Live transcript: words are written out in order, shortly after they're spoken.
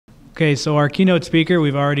Okay, so our keynote speaker,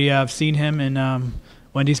 we've already seen him in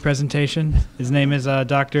Wendy's presentation. His name is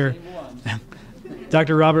Dr.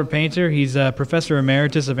 Robert Paynter. He's Professor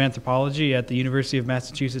Emeritus of Anthropology at the University of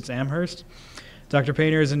Massachusetts Amherst. Dr.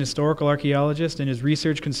 Paynter is an historical archaeologist, and his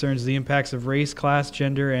research concerns the impacts of race, class,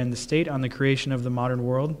 gender, and the state on the creation of the modern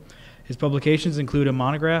world. His publications include a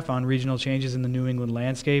monograph on regional changes in the New England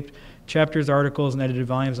landscape, chapters, articles, and edited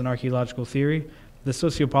volumes on archaeological theory, the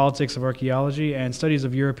sociopolitics of archaeology, and studies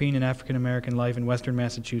of European and African American life in western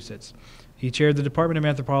Massachusetts. He chaired the Department of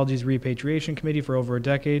Anthropology's Repatriation Committee for over a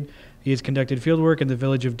decade. He has conducted fieldwork in the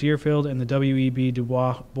Village of Deerfield and the W.E.B.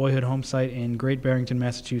 Bois Boyhood Homesite in Great Barrington,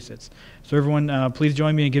 Massachusetts. So everyone, please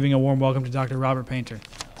join me in giving a warm welcome to Dr. Robert Paynter.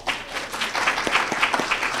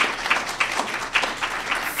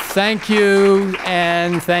 Thank you,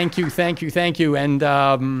 and thank you. And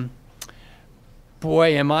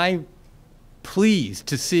boy, am I pleased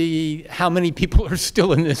to see how many people are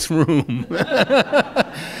still in this room.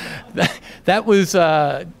 That was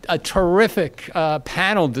a terrific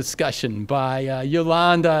panel discussion by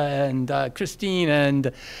Yolanda and Christine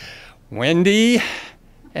and Wendy.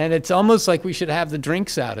 And it's almost like we should have the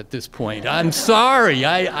drinks out at this point. I'm sorry,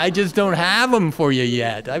 I just don't have them for you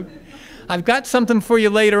yet. I've got something for you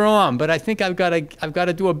later on, but I think I've got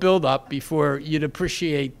to do a build-up before you'd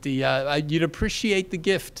appreciate the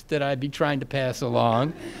gift that I'd be trying to pass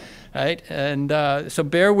along, right? And so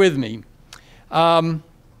bear with me. I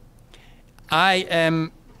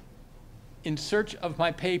am in search of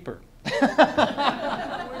my paper. Let's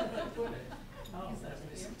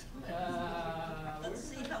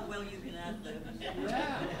see how well you can add them.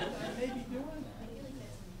 Yeah, I may be doing that.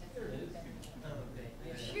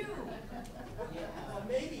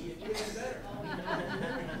 Maybe it gets better.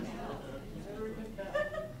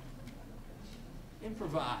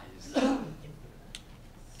 Improvise.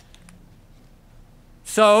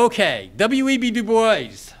 So okay, W.E.B. Du Bois,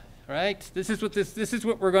 right? This is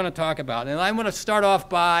what we're going to talk about, and I'm going to start off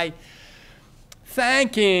by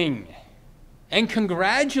thanking and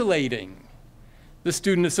congratulating the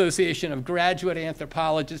Student Association of Graduate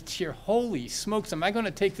Anthropologists here. Holy smokes, am I going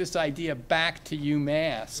to take this idea back to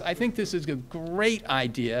UMass? I think this is a great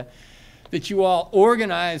idea that you all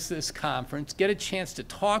organize this conference, get a chance to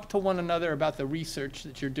talk to one another about the research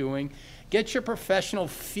that you're doing, get your professional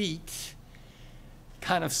feet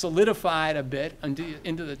kind of solidified a bit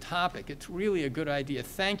into the topic. It's really a good idea.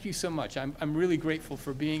 Thank you so much. I'm really grateful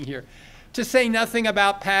for being here. To say nothing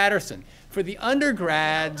about Patterson. For the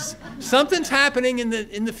undergrads, something's happening in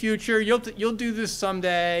the future. You'll do this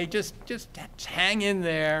someday. Just hang in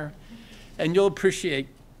there, and you'll appreciate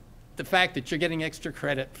the fact that you're getting extra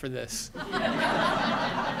credit for this.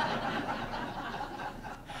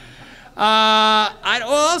 I'd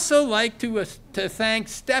also like to thank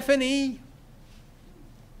Stephanie,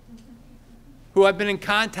 who I've been in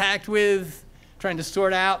contact with, trying to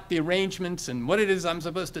sort out the arrangements and what it is I'm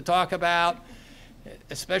supposed to talk about,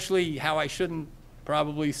 especially how I shouldn't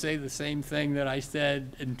probably say the same thing that I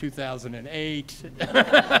said in 2008.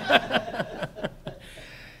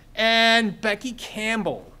 And Becky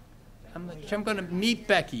Campbell. I'm going to meet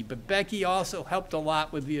Becky, but Becky also helped a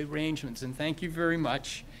lot with the arrangements, and thank you very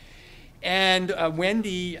much. And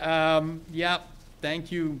Wendy, yeah,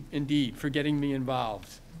 thank you indeed for getting me involved.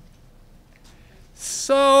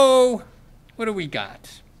 So, what do we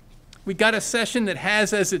got? We got a session that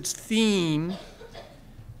has as its theme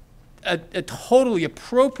a totally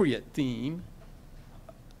appropriate theme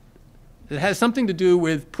that has something to do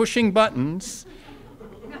with pushing buttons.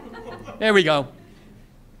 There we go.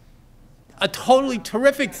 A totally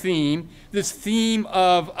terrific theme, this theme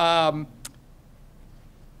of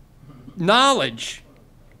knowledge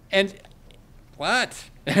and what?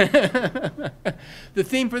 The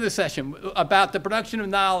theme for the session, about the production of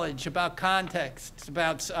knowledge, about context,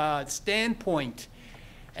 about standpoint.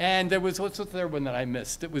 And there was, what's the third one that I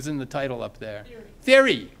missed? It was in the title up there.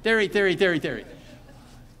 Theory.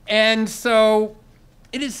 And so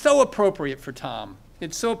it is so appropriate for Tom.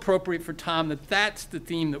 It's so appropriate for Tom that that's the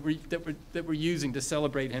theme that we're using to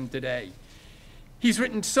celebrate him today. He's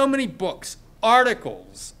written so many books,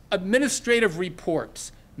 articles, administrative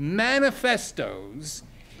reports, manifestos,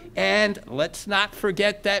 and let's not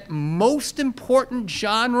forget that most important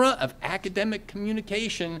genre of academic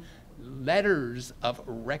communication, letters of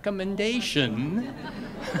recommendation,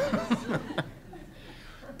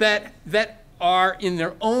 that are in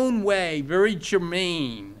their own way very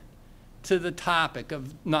germane to the topic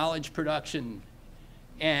of knowledge production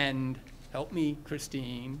and, help me,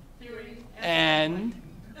 Christine, theory and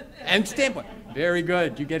standpoint. Very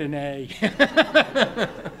good, you get an A.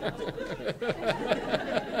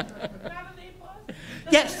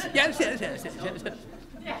 Yes. yes.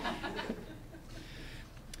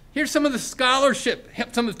 Here's some of the scholarship,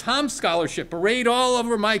 some of Tom's scholarship arrayed all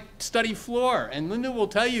over my study floor. And Linda will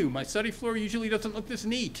tell you, my study floor usually doesn't look this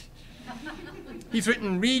neat. He's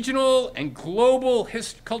written regional and global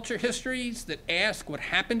culture histories that ask what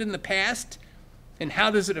happened in the past and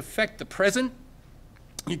how does it affect the present.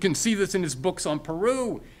 You can see this in his books on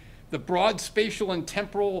Peru, the broad spatial and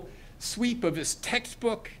temporal sweep of his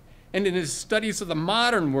textbook, and in his studies of the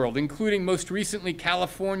modern world, including most recently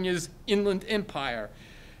California's Inland Empire,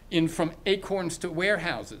 in From Acorns to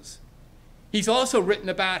Warehouses. He's also written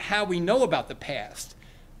about how we know about the past.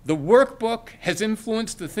 The workbook has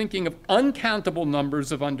influenced the thinking of uncountable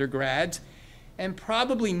numbers of undergrads, and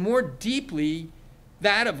probably more deeply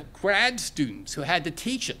that of grad students who had to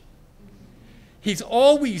teach it. He's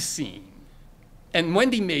always seen, and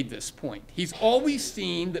Wendy made this point, he's always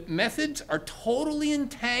seen that methods are totally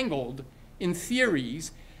entangled in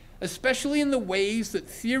theories, especially in the ways that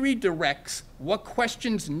theory directs what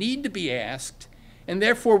questions need to be asked and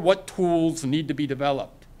therefore what tools need to be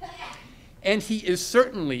developed. And he is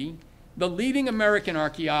certainly the leading American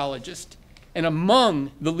archaeologist and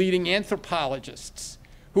among the leading anthropologists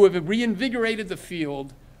who have reinvigorated the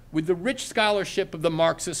field with the rich scholarship of the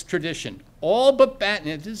Marxist tradition. All but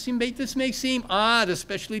this may seem odd,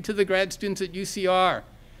 especially to the grad students at UCR.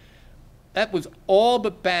 That was all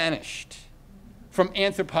but banished from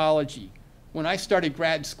anthropology when I started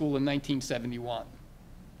grad school in 1971.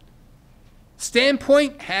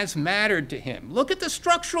 Standpoint has mattered to him. Look at the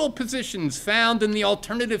structural positions found in the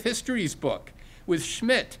Alternative Histories book with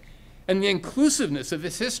Schmidt and the inclusiveness of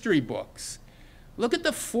his history books. Look at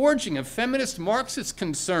the forging of feminist Marxist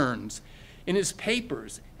concerns in his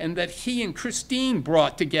papers and that he and Christine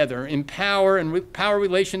brought together in power and power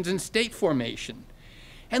relations and state formation.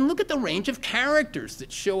 And look at the range of characters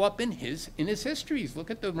that show up in his histories.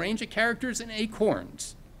 Look at the range of characters in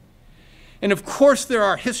Acorns. And of course, there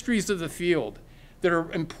are histories of the field that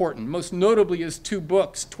are important, most notably his two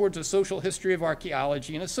books, Towards a Social History of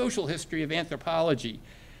Archaeology and A Social History of Anthropology.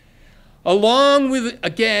 Along with,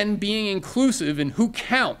 again, being inclusive in who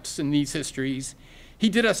counts in these histories, he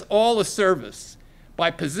did us all a service by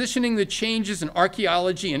positioning the changes in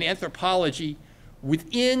archaeology and anthropology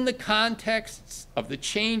within the contexts of the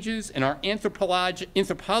changes in our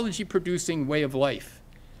anthropology-producing way of life.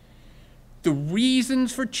 The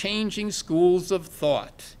reasons for changing schools of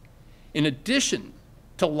thought, in addition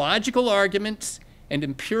to logical arguments and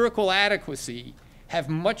empirical adequacy, have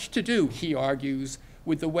much to do, he argues,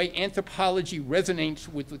 with the way anthropology resonates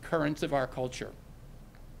with the currents of our culture.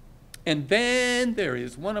 And then there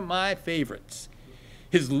is one of my favorites,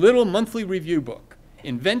 his little monthly review book,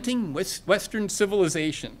 Inventing Western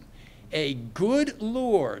Civilization, a good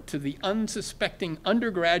lure to the unsuspecting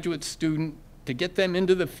undergraduate student to get them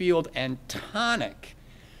into the field, and tonic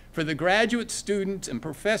for the graduate students and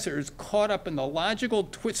professors caught up in the logical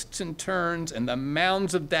twists and turns and the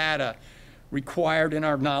mounds of data required in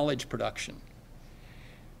our knowledge production.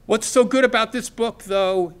 What's so good about this book,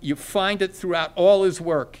 though, you find it throughout all his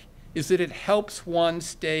work, is that it helps one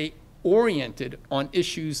stay oriented on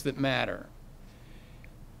issues that matter.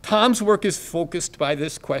 Tom's work is focused by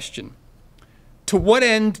this question: to what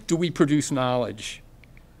end do we produce knowledge?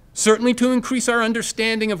 Certainly to increase our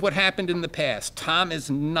understanding of what happened in the past. Tom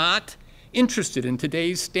is not interested in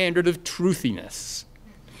today's standard of truthiness.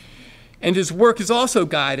 And his work is also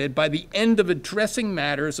guided by the end of addressing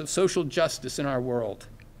matters of social justice in our world.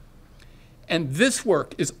 And this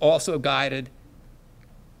work is also guided,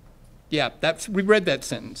 we read that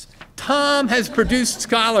sentence. Tom has produced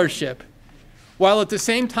scholarship while at the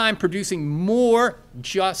same time producing more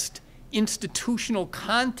just institutional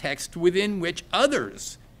context within which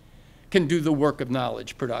others can do the work of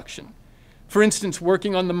knowledge production. For instance,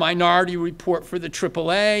 working on the Minority Report for the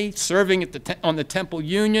AAA, serving at on the Temple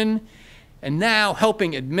Union, and now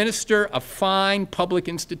helping administer a fine public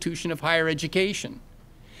institution of higher education.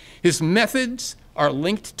 His methods are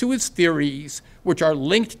linked to his theories, which are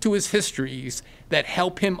linked to his histories that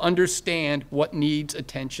help him understand what needs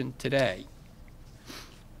attention today.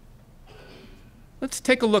 Let's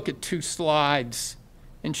take a look at two slides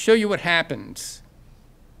and show you what happens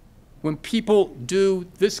when people do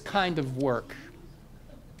this kind of work.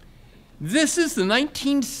 This is the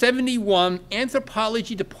 1971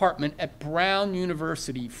 anthropology department at Brown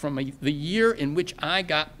University from the year in which I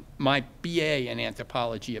got my BA in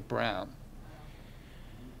anthropology at Brown.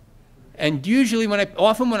 And usually,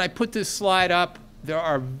 often when I put this slide up, there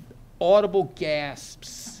are audible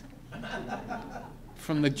gasps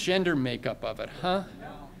from the gender makeup of it, huh?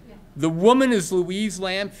 The woman is Louise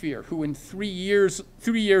Lamphere, who in 3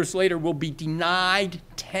 years later will be denied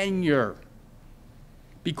tenure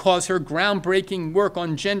because her groundbreaking work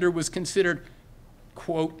on gender was considered,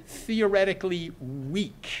 quote, theoretically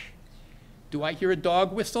weak. Do I hear a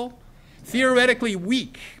dog whistle? Theoretically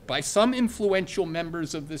weak by some influential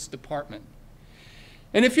members of this department.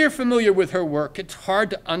 And if you're familiar with her work, it's hard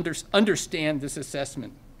to understand this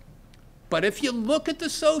assessment. But if you look at the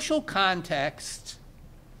social context,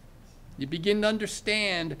 you begin to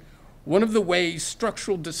understand one of the ways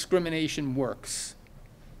structural discrimination works.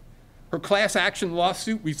 Her class action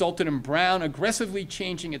lawsuit resulted in Brown aggressively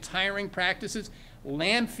changing its hiring practices.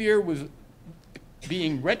 Lamphere was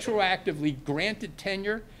being retroactively granted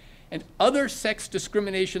tenure, and other sex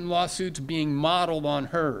discrimination lawsuits being modeled on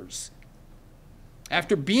hers.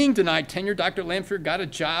 After being denied tenure, Dr. Lamphere got a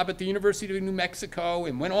job at the University of New Mexico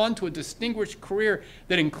and went on to a distinguished career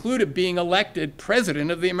that included being elected president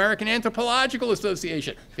of the American Anthropological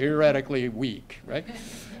Association. Theoretically weak, right?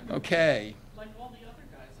 Okay.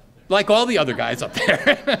 Like all the other guys up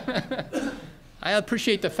there. I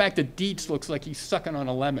appreciate the fact that Dietz looks like he's sucking on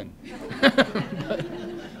a lemon.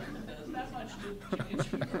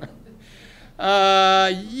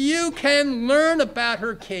 You can learn about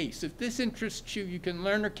her case. If this interests you, you can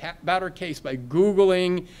learn about her case by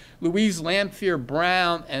Googling Louise Lamphere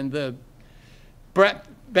Brown, and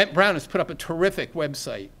Brown has put up a terrific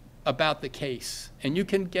website about the case, and you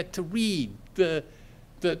can get to read the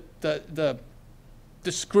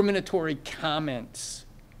discriminatory comments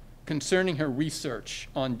concerning her research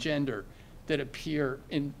on gender that appear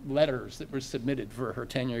in letters that were submitted for her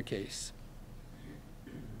tenure case.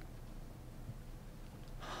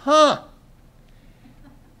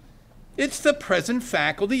 It's the present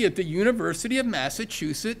faculty at the University of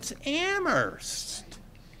Massachusetts, Amherst.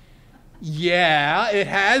 Yeah, it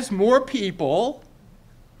has more people.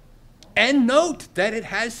 And note that it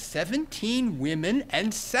has 17 women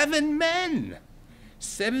and 7 men.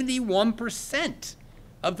 71%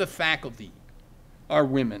 of the faculty are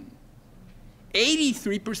women.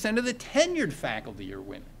 83% of the tenured faculty are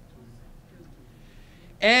women.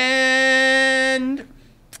 And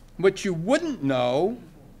what you wouldn't know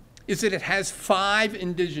is that it has 5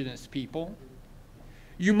 indigenous people.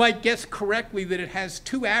 You might guess correctly that it has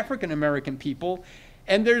 2 African American people,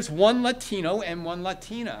 and there's 1 Latino and 1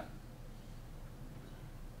 Latina.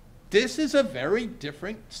 This is a very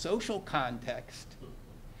different social context,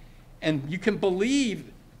 and you can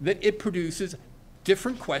believe that it produces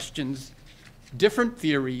different questions, different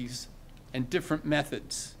theories, and different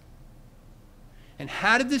methods. And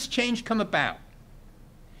how did this change come about?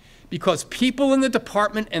 Because people in the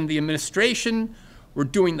department and the administration were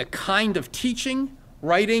doing the kind of teaching,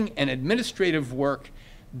 writing, and administrative work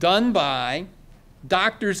done by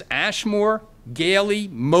Doctors Ashmore, Gailey,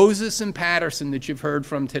 Moses, and Patterson that you've heard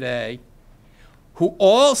from today, who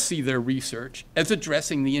all see their research as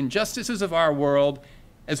addressing the injustices of our world,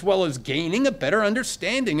 as well as gaining a better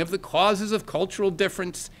understanding of the causes of cultural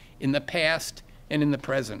difference in the past and in the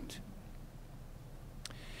present.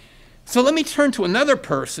 So let me turn to another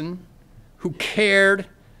person who cared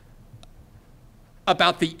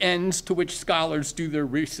about the ends to which scholars do their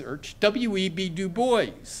research, W.E.B. Du Bois.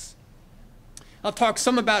 I'll talk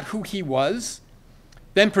some about who he was,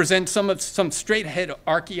 then present some straight-ahead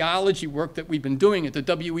archaeology work that we've been doing at the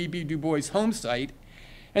W.E.B. Du Bois Homesite,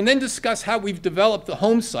 and then discuss how we've developed the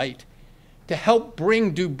homesite to help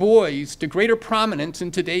bring Du Bois to greater prominence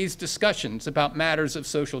in today's discussions about matters of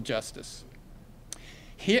social justice.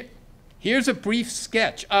 Here's a brief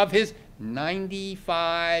sketch of his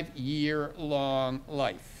 95-year-long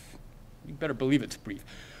life. You better believe it's brief.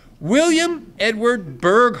 William Edward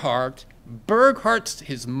Burghardt. Burghart's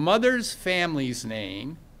his mother's family's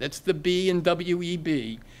name. That's the B in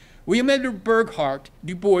W.E.B. William Edward Burghardt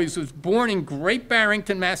Du Bois was born in Great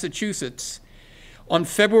Barrington, Massachusetts on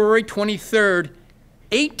February 23rd,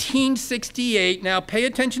 1868. Now pay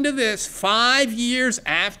attention to this. 5 years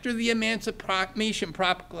after the Emancipation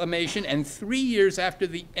Proclamation and 3 years after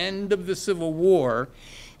the end of the Civil War,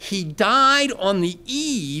 he died on the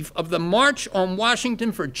eve of the March on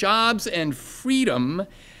Washington for Jobs and Freedom,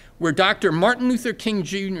 where Dr. Martin Luther King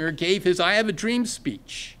Jr. gave his I Have a Dream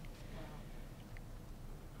speech.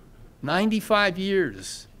 95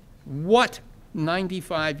 years. What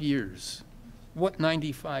 95 years? What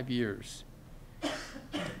 95 years?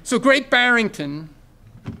 So Great Barrington,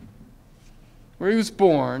 where he was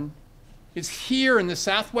born, is here in the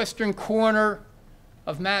southwestern corner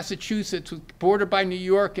of Massachusetts, bordered by New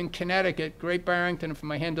York and Connecticut. Great Barrington, if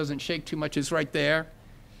my hand doesn't shake too much, is right there.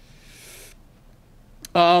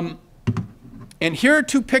 And here are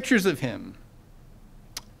 2 pictures of him.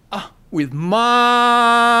 Oh, with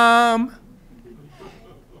Mom.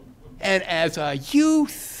 And as a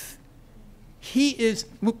youth, he is,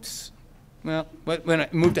 whoops, well, when I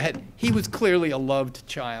moved ahead, he was clearly a loved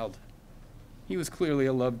child. He was clearly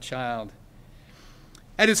a loved child.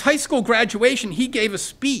 At his high school graduation, he gave a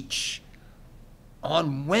speech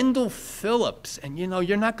on Wendell Phillips. And you know,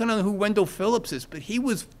 you're not going to know who Wendell Phillips is, but he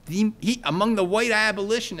was, among the white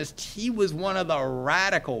abolitionists, he was one of the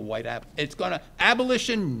radical white It's going to,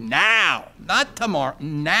 abolition now, not tomorrow,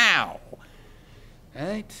 now.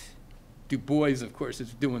 Right? Du Bois, of course,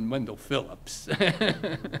 is doing Wendell Phillips.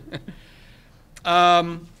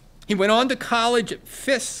 He went on to college at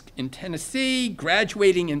Fisk in Tennessee,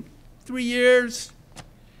 graduating in 3 years.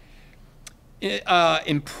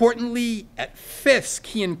 Importantly, at Fisk,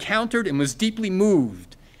 he encountered and was deeply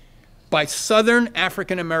moved by Southern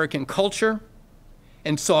African-American culture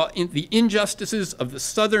and saw the injustices of the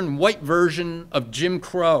Southern white version of Jim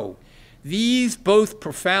Crow. These both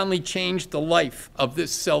profoundly changed the life of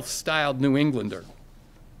this self-styled New Englander.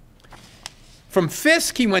 From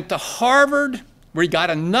Fisk, he went to Harvard, where he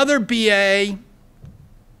got another BA,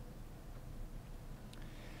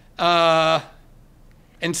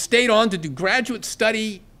 and stayed on to do graduate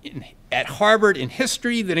study at Harvard in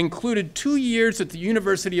history that included 2 years at the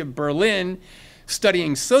University of Berlin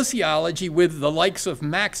studying sociology with the likes of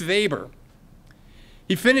Max Weber.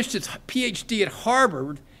 He finished his PhD at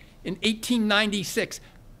Harvard in 1896,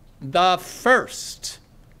 the first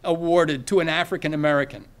awarded to an African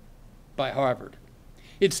American by Harvard.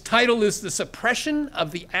 Its title is The Suppression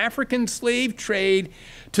of the African Slave Trade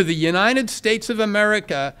to the United States of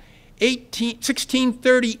America,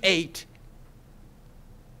 1638.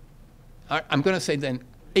 I'm going to say then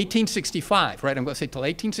 1865, right? I'm going to say till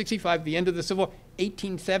 1865, the end of the Civil War,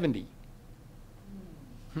 1870.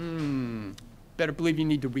 Better believe you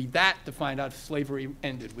need to read that to find out if slavery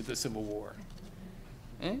ended with the Civil War.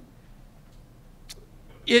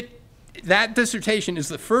 That dissertation is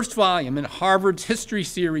the first volume in Harvard's history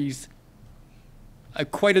series,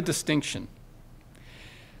 quite a distinction.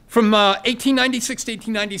 From 1896 to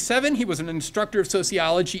 1897, he was an instructor of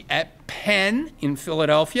sociology at Penn in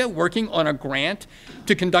Philadelphia, working on a grant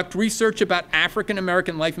to conduct research about African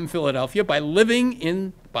American life in Philadelphia by living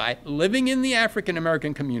in the African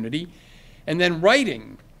American community, and then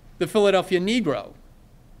writing The Philadelphia Negro,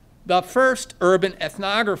 the first urban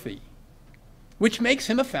ethnography, which makes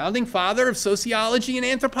him a founding father of sociology and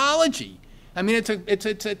anthropology. I mean,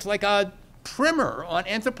 it's like a primer on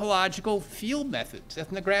anthropological field methods,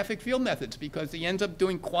 ethnographic field methods, because he ends up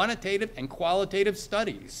doing quantitative and qualitative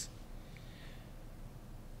studies.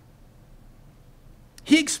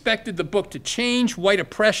 He expected the book to change white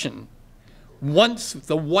oppression once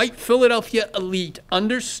the white Philadelphia elite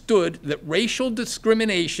understood that racial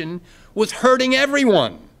discrimination was hurting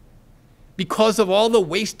everyone because of all the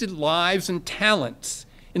wasted lives and talents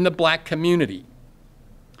in the black community.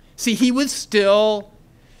 See, he was still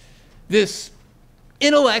this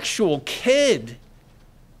intellectual kid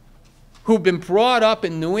who'd been brought up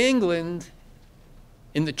in New England,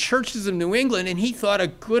 in the churches of New England, and he thought a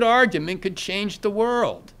good argument could change the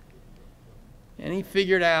world. And he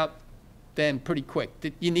figured out then pretty quick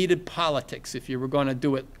that you needed politics if you were going to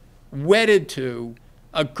do it, wedded to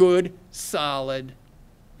a good, solid,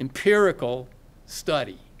 empirical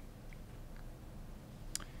study.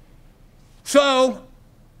 So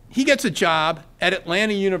he gets a job at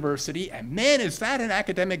Atlanta University, and man, is that an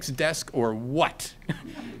academic's desk or what?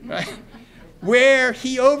 Right? Where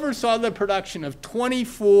he oversaw the production of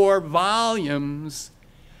 24 volumes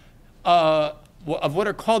of what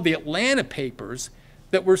are called the Atlanta Papers,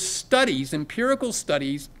 that were studies, empirical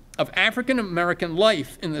studies of African American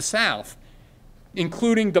life in the South,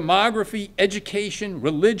 including demography, education,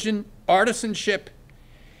 religion, artisanship,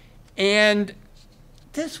 and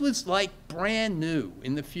this was like brand new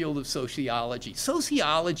in the field of sociology.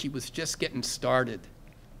 Sociology was just getting started.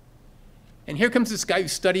 And here comes this guy who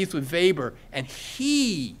studies with Weber, and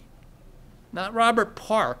he, not Robert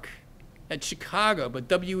Park at Chicago, but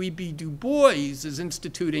W.E.B. Du Bois is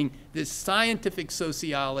instituting this scientific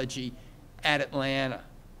sociology at Atlanta.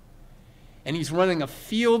 And he's running a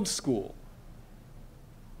field school.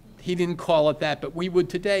 He didn't call it that, but we would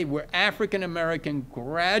today, where African-American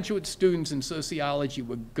graduate students in sociology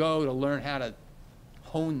would go to learn how to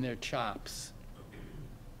hone their chops.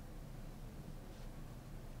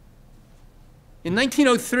 In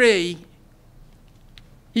 1903,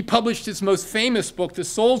 he published his most famous book, The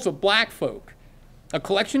Souls of Black Folk, a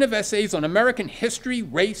collection of essays on American history,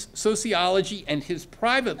 race, sociology, and his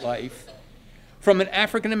private life from an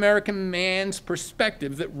African-American man's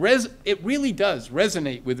perspective that it really does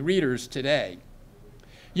resonate with readers today.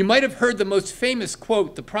 You might have heard the most famous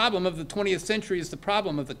quote, "The problem of the 20th century is the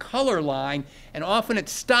problem of the color line," and often it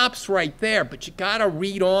stops right there, but you gotta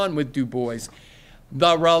read on with Du Bois.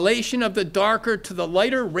 The relation of the darker to the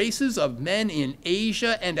lighter races of men in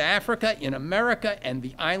Asia and Africa, in America and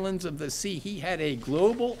the islands of the sea. He had a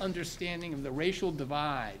global understanding of the racial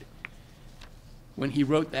divide when he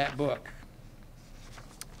wrote that book.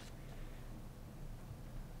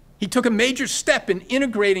 He took a major step in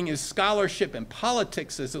integrating his scholarship and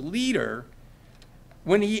politics as a leader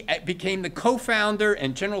when he became the co-founder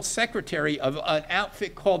and general secretary of an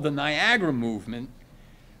outfit called the Niagara Movement,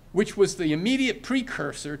 which was the immediate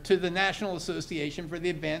precursor to the National Association for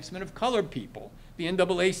the Advancement of Colored People, the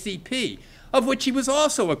NAACP, of which he was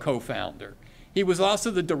also a co-founder. He was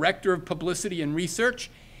also the director of publicity and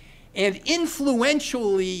research, and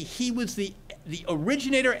influentially, he was the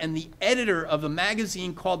originator and the editor of a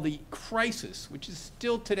magazine called The Crisis, which is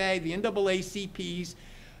still today the NAACP's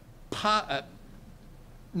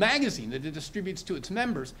magazine that it distributes to its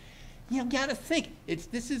members. You gotta think,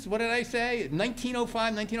 this is, what did I say,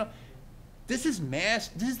 1905, 1900. This is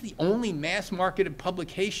the only mass marketed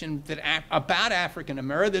publication about African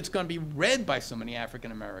America that's gonna be read by so many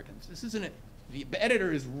African Americans. The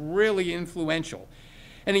editor is really influential.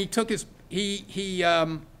 And he took his,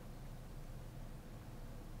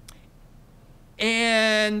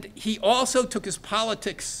 and he also took his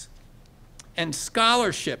politics and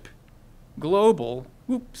scholarship global.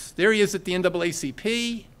 Oops, there he is at the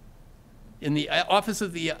NAACP. In the office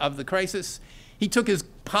of the Crisis. He took his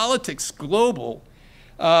politics global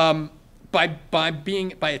by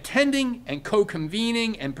attending and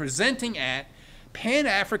co-convening and presenting at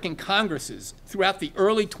Pan-African congresses throughout the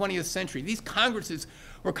early 20th century. These congresses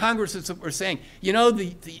were congresses that were saying, you know,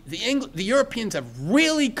 the Europeans have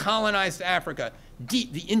really colonized Africa,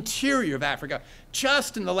 the interior of Africa,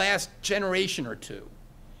 just in the last generation or two.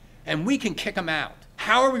 And we can kick them out.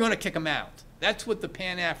 How are we going to kick them out? That's what the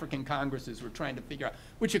Pan-African Congresses were trying to figure out,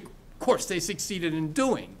 which of course they succeeded in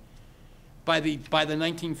doing by the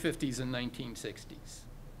 1950s and 1960s.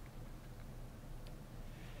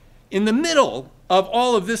 In the middle of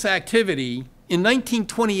all of this activity, in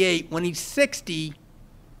 1928, when he's 60,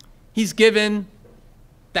 he's given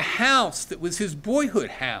the house that was his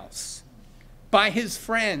boyhood house by his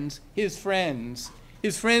friends.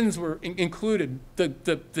 His friends were included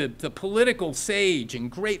the political sage and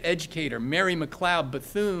great educator Mary McLeod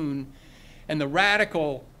Bethune, and the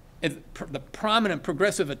radical, the prominent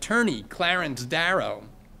progressive attorney Clarence Darrow.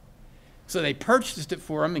 So they purchased it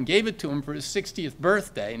for him and gave it to him for his 60th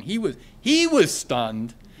birthday, and he was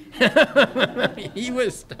stunned. He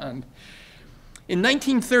was stunned. In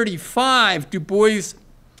 1935, Du Bois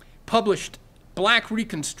published Black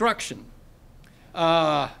Reconstruction,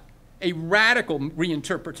 a radical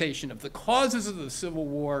reinterpretation of the causes of the Civil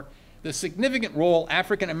War, the significant role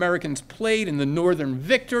African Americans played in the Northern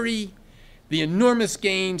victory, the enormous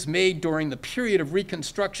gains made during the period of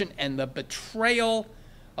Reconstruction, and the betrayal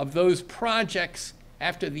of those projects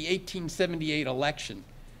after the 1878 election,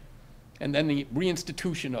 and then the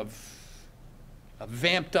reinstitution of a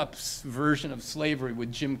vamped up version of slavery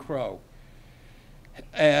with Jim Crow.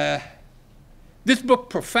 This book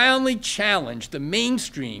profoundly challenged the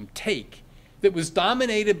mainstream take that was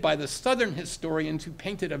dominated by the Southern historians who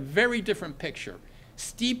painted a very different picture,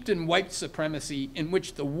 steeped in white supremacy, in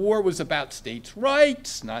which the war was about states'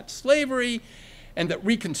 rights, not slavery, and that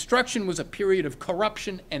Reconstruction was a period of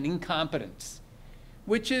corruption and incompetence,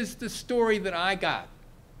 which is the story that I got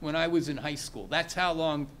when I was in high school. That's how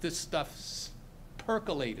long this stuff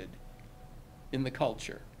percolated in the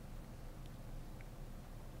culture.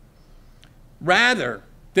 Rather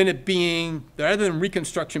than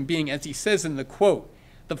Reconstruction being, as he says in the quote,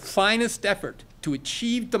 the finest effort to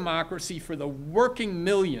achieve democracy for the working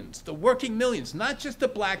millions, not just the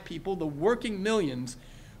black people, the working millions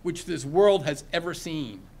which this world has ever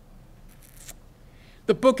seen.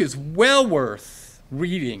 The book is well worth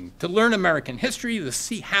reading to learn American history, to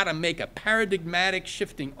see how to make a paradigmatic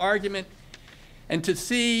shifting argument, and to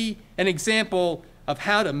see an example of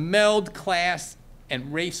how to meld class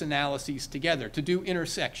and race analyses together, to do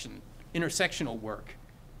intersectional work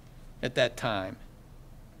at that time.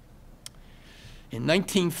 In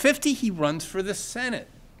 1950, he runs for the Senate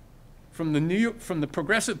from the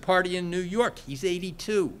Progressive Party in New York. He's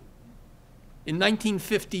 82. In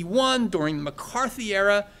 1951, during the McCarthy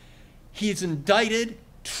era, he's indicted,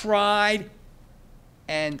 tried,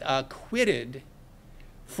 and acquitted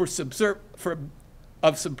for charges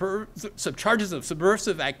of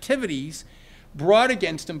subversive activities brought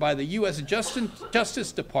against him by the U.S.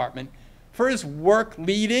 Justice Department for his work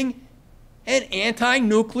leading an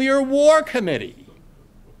anti-nuclear war committee.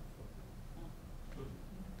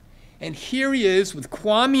 And here he is with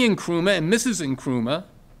Kwame Nkrumah and Mrs. Nkrumah.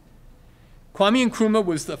 Kwame Nkrumah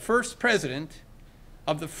was the first president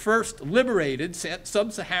of the first liberated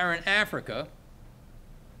sub-Saharan Africa.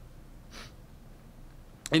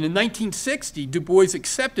 And in 1960, Du Bois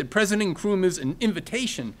accepted President Nkrumah's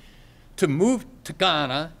invitation to move to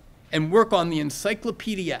Ghana and work on the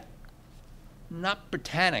Encyclopedia, not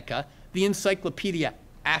Britannica, the Encyclopedia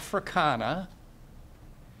Africana,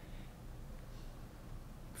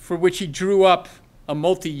 for which he drew up a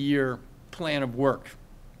multi-year plan of work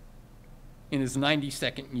in his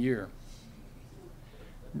 92nd year.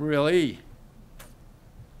 Really?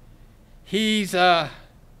 He's, I'm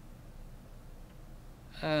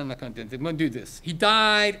not going to do this. He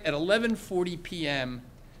died at 11:40 p.m.,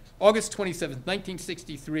 August 27,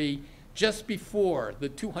 1963, just before the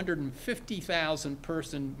 250,000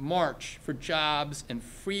 person March for Jobs and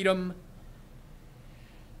Freedom.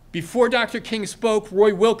 Before Dr. King spoke,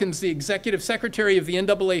 Roy Wilkins, the executive secretary of the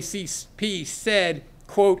NAACP, said,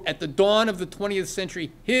 quote, "At the dawn of the 20th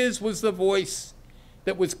century, his was the voice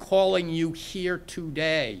that was calling you here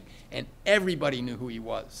today." And everybody knew who he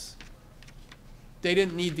was. They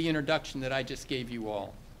didn't need the introduction that I just gave you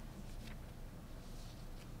all.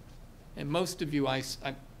 And most of you, I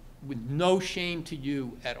with no shame to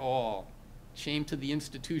you at all, shame to the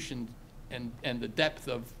institution and the depth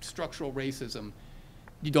of structural racism,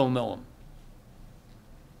 you don't know him.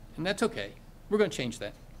 And that's okay. We're going to change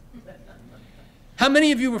that. How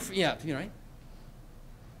many of you were, yeah, you're right.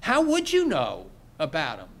 How would you know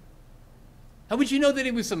about him? How would you know that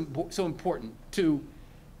he was so important to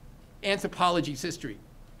anthropology's history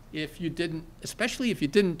if you didn't, especially if you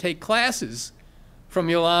didn't take classes from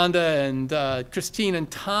Yolanda and Christine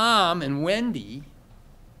and Tom and Wendy?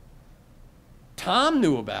 Tom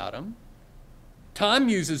knew about him. Tom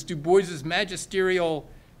uses Du Bois's magisterial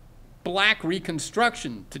black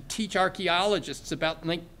reconstruction to teach archaeologists about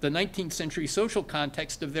the 19th century social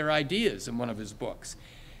context of their ideas in one of his books.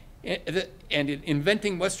 And in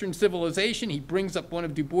Inventing Western Civilization, he brings up one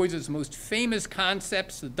of Du Bois's most famous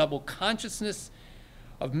concepts, the double consciousness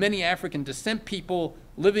of many African descent people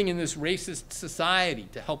living in this racist society,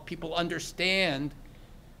 to help people understand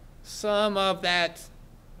some of that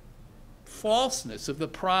falseness of the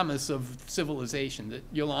promise of civilization that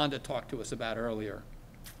Yolanda talked to us about earlier.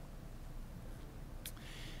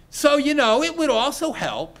 So, you know, it would also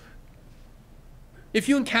help if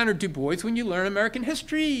you encountered Du Bois when you learn American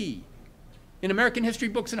history, in American history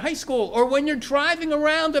books in high school, or when you're driving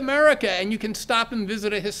around America and you can stop and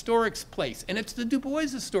visit a historic place. And it's the Du Bois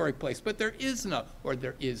historic place, but there is no, or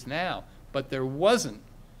there is now, but there wasn't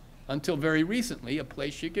until very recently a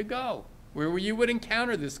place you could go where you would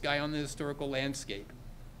encounter this guy on the historical landscape.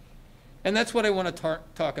 And that's what I want to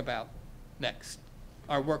talk about next,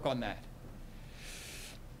 our work on that.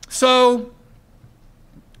 So,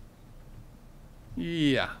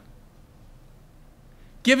 yeah.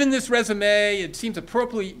 Given this resume, it seems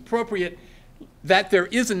appropriate that there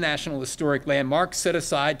is a National Historic Landmark set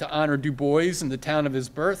aside to honor Du Bois in the town of his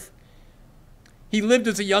birth. He lived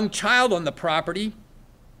as a young child on the property.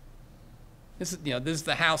 This is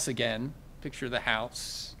the house again. Picture the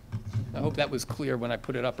house. I hope that was clear when I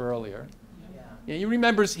put it up earlier. Yeah, he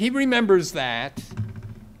remembers that.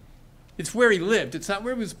 It's where he lived. It's not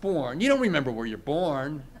where he was born. You don't remember where you're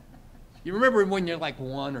born. You remember when you're like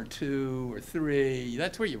 1 or 2 or 3.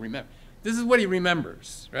 That's where you remember. This is what he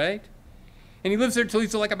remembers, right? And he lives there until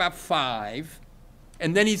he's like about 5.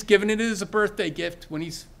 And then he's given it as a birthday gift when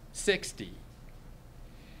he's 60.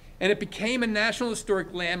 And it became a National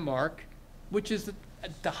Historic Landmark, which is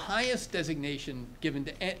the highest designation given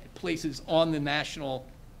to places on the national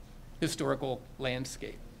historical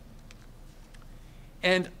landscape.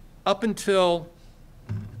 And up until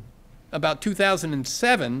about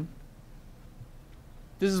 2007,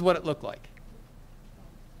 this is what it looked like.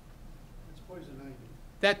 That's poison ivy.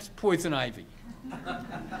 That's poison ivy.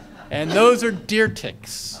 And those are deer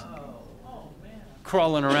ticks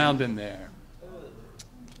crawling around in there.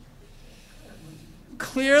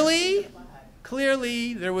 Clearly,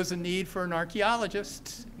 there was a need for an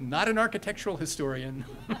archaeologist, not an architectural historian.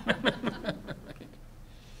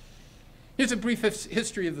 Here's a brief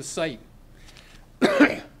history of the site.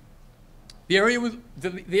 The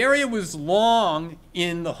area was long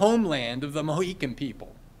in the homeland of the Mohican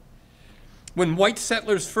people. When white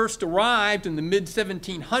settlers first arrived in the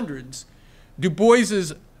mid-1700s, Du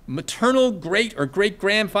Bois's maternal great or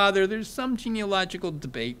great-grandfather, there's some genealogical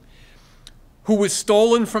debate, who was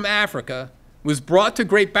stolen from Africa, was brought to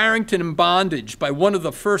Great Barrington in bondage by one of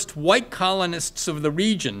the first white colonists of the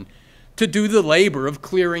region to do the labor of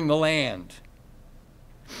clearing the land.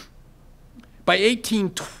 By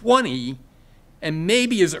 1820, and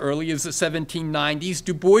maybe as early as the 1790s,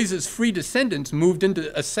 Du Bois's free descendants moved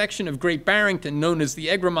into a section of Great Barrington known as the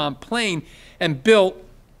Egremont Plain and built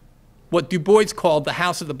what Du Bois called the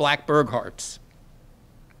House of the Black Burgharts.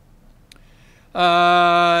 If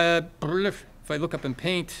I look up in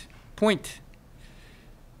point,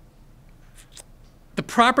 the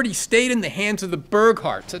property stayed in the hands of the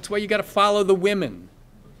Burgharts. That's why you got to follow the women.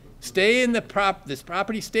 This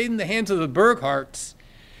property stayed in the hands of the Burgharts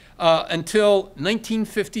until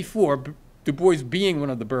 1954, Du Bois being one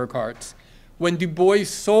of the Burgharts, when Du Bois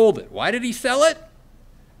sold it. Why did he sell it?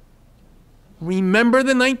 Remember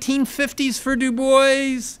the 1950s for Du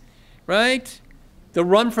Bois, right? The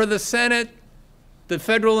run for the Senate, the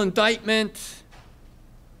federal indictment.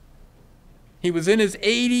 He was in his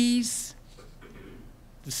 80s.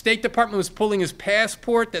 The State Department was pulling his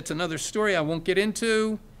passport. That's another story I won't get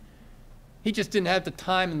into. He just didn't have the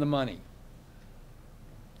time and the money.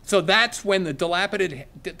 So that's when the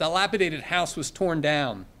dilapidated house was torn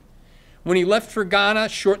down. When he left for Ghana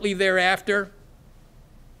shortly thereafter,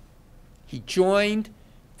 he joined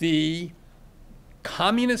the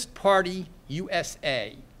Communist Party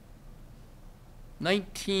USA.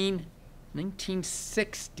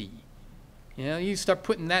 1960. You know, you start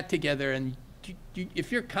putting that together, and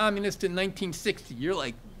if you're communist in 1960, you're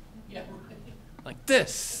like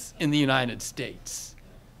this in the United States.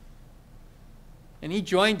 And he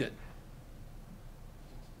joined it.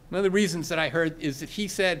 One of the reasons that I heard is that he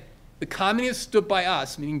said the communists stood by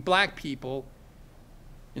us, meaning black people,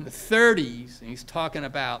 in the 30s, and he's talking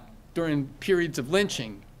about during periods of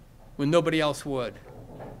lynching when nobody else would.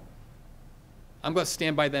 I'm going to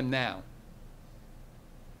stand by them now.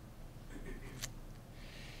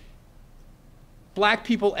 Black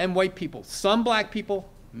people and white people, some black people,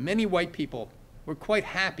 many white people, were quite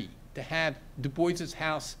happy to have Du Bois's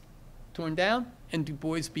house torn down and Du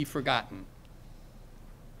Bois be forgotten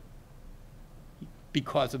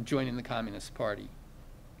because of joining the Communist Party.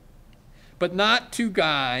 But not two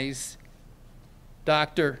guys,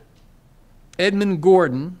 Dr. Edmund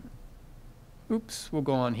Gordon, we'll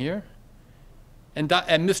go on here, and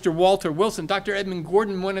Mr. Walter Wilson. Dr. Edmund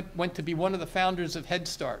Gordon went to be one of the founders of Head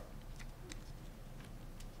Start.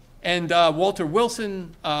 And Walter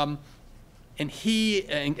Wilson and he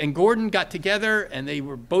and Gordon got together, and they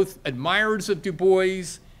were both admirers of Du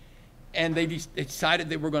Bois, and they decided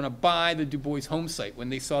they were going to buy the Du Bois Homesite when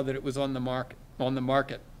they saw that it was on the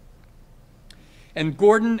market. And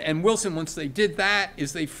Gordon and Wilson, once they did that,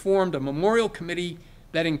 is they formed a memorial committee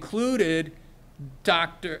that included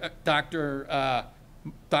Dr.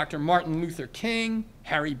 Martin Luther King,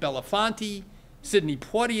 Harry Belafonte, Sidney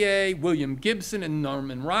Poitier, William Gibson, and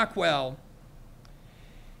Norman Rockwell.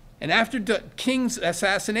 And after King's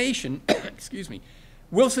assassination, excuse me,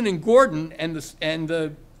 Wilson and Gordon and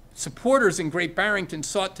the supporters in Great Barrington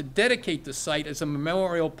sought to dedicate the site as a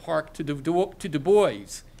memorial park to Du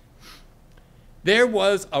Bois. There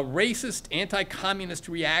was a racist, anti-communist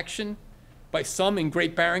reaction by some in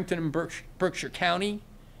Great Barrington and Berkshire County.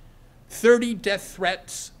 30 death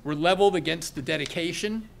threats were leveled against the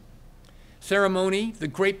dedication ceremony. The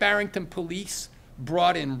Great Barrington police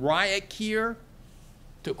brought in riot gear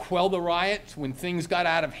to quell the riots when things got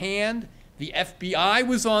out of hand. The FBI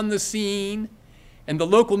was on the scene, and the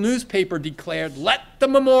local newspaper declared, "Let the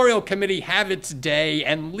memorial committee have its day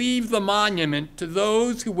and leave the monument to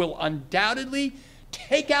those who will undoubtedly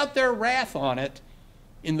take out their wrath on it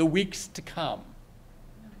in the weeks to come."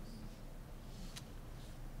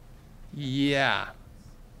 Yeah.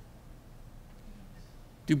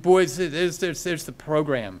 Du Bois, there's the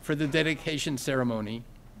program for the dedication ceremony.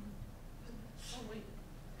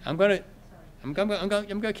 I'm gonna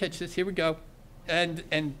catch this. Here we go. And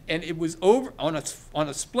it was over on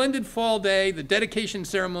a splendid fall day. The dedication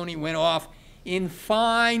ceremony went off in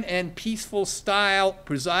fine and peaceful style,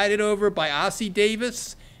 presided over by Ossie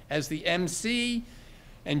Davis as the MC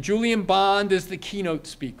and Julian Bond as the keynote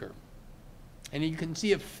speaker. And you can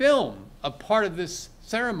see a film of part of this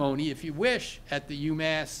ceremony, if you wish, at the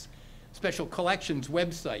UMass Special Collections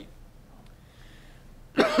website.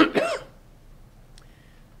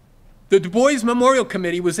 The Du Bois Memorial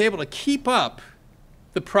Committee was able to keep up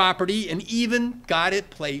the property and even got it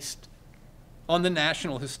placed on the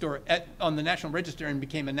National Register and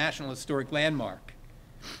became a National Historic Landmark.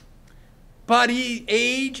 But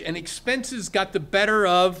age and expenses got the better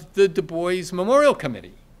of the Du Bois Memorial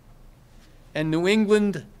Committee. And New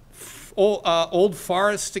England Old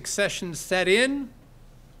Forest succession set in,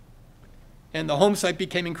 and the home site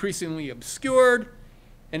became increasingly obscured.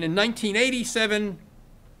 And in 1987,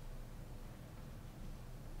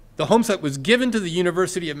 The home site was given to the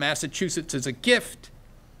University of Massachusetts as a gift,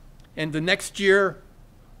 and the next year,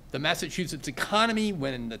 the Massachusetts economy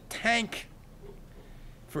went in the tank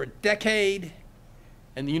for a decade,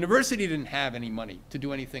 and the university didn't have any money to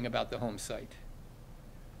do anything about the home site.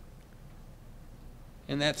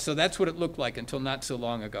 And so that's what it looked like until not so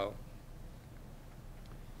long ago.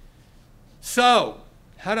 So,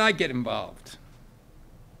 how did I get involved?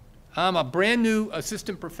 I'm a brand new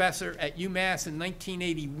assistant professor at UMass in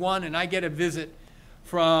 1981, and I get a visit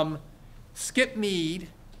from Skip Mead,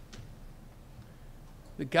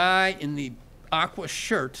 the guy in the aqua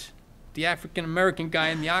shirt, the African-American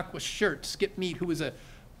guy in the aqua shirt, Skip Mead, who was a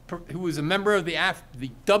member of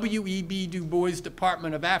the W.E.B. Du Bois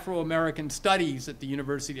Department of Afro-American Studies at the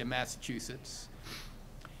University of Massachusetts.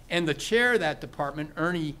 And the chair of that department,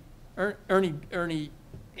 Ernie, come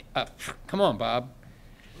on, Bob.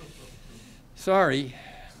 Sorry,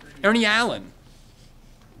 Ernie Allen.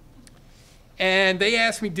 And they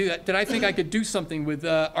asked me, did I think I could do something with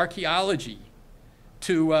archaeology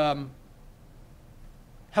to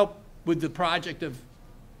help with the project of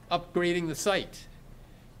upgrading the site.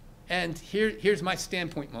 And here's my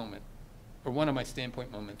standpoint moment, or one of my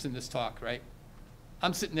standpoint moments in this talk, right?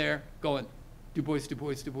 I'm sitting there going, Du Bois, Du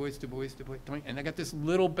Bois, Du Bois, Du Bois, Du Bois, and I got this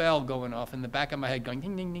little bell going off in the back of my head going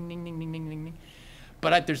ding, ding, ding, ding, ding, ding, ding, ding, ding.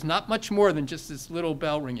 But there's not much more than just this little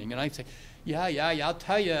bell ringing. And I say, yeah, I'll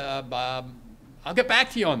tell you, Bob, I'll get back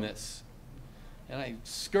to you on this. And I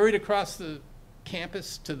scurried across the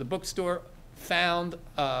campus to the bookstore, found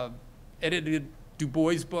edited Du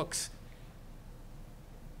Bois books.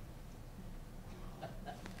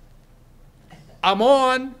 I'm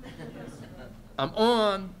on.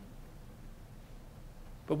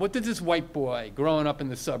 But what did this white boy growing up in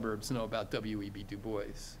the suburbs know about W.E.B. Du Bois?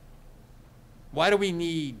 Why do we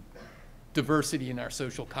need diversity in our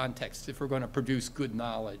social context if we're going to produce good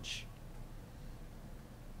knowledge?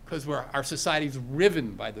 Because our society's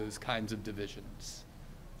riven by those kinds of divisions.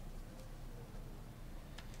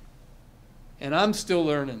 And I'm still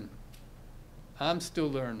learning.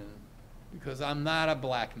 Because I'm not a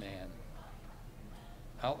black man.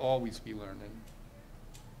 I'll always be learning.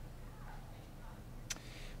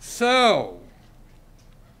 So,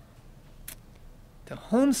 the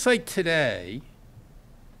home site today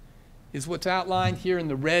is what's outlined here in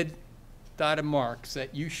the red dotted marks,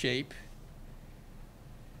 that U-shape.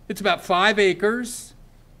 It's about 5 acres.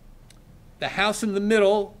 The house in the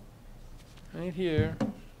middle, right here,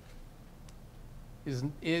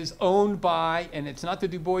 is owned by, and it's not the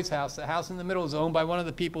Du Bois house, the house in the middle is owned by one of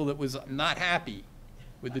the people that was not happy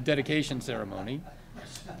with the dedication ceremony.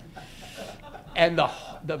 And the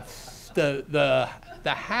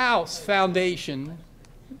house foundation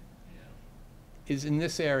is in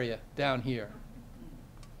this area down here.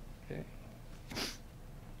 Okay.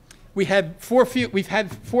 We've had 4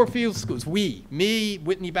 field schools. Me,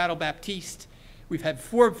 Whitney Battle Baptiste. We've had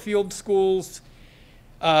 4 field schools,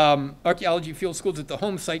 archaeology field schools at the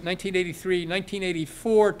home site, 1983,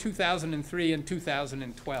 1984, 2003, and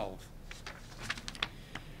 2012.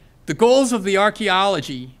 The goals of the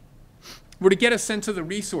archaeology were to get a sense of the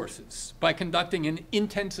resources by conducting an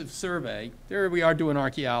intensive survey. There we are doing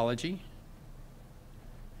archaeology.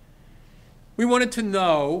 We wanted to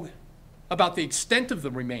know about the extent of the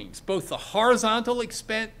remains, both the horizontal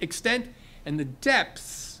extent and the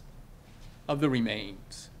depths of the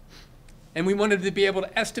remains. And we wanted to be able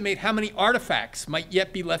to estimate how many artifacts might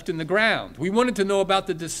yet be left in the ground. We wanted to know about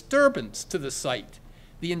the disturbance to the site,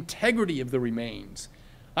 the integrity of the remains.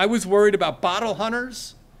 I was worried about bottle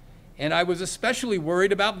hunters, and I was especially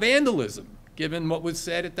worried about vandalism, given what was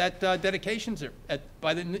said at that dedication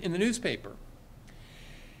in the newspaper.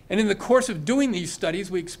 And in the course of doing these studies,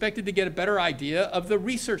 we expected to get a better idea of the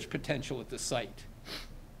research potential at the site.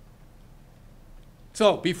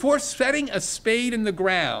 So before setting a spade in the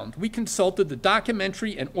ground, we consulted the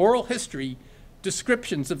documentary and oral history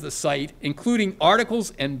descriptions of the site, including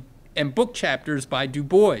articles and book chapters by Du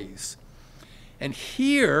Bois. And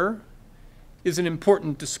here is an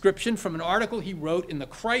important description from an article he wrote in The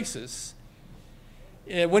Crisis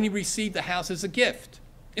when he received the house as a gift.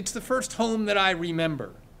 It's the first home that I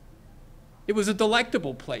remember. It was a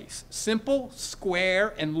delectable place, simple,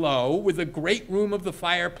 square, and low, with a great room of the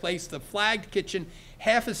fireplace, the flagged kitchen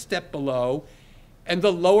half a step below, and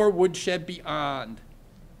the lower woodshed beyond.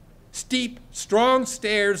 Steep, strong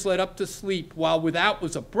stairs led up to sleep, while without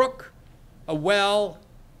was a brook, a well,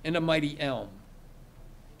 and a mighty elm.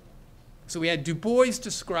 So we had Du Bois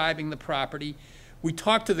describing the property. We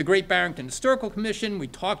talked to the Great Barrington Historical Commission. We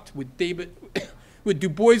talked with with Du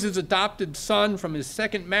Bois's adopted son from his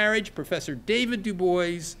second marriage, Professor David Du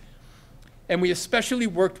Bois. And we especially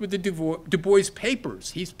worked with the Du Bois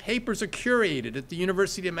papers. His papers are curated at the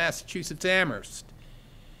University of Massachusetts Amherst.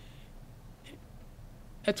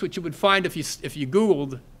 That's what you would find if you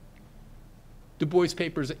Googled Du Bois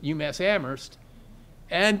papers at UMass Amherst.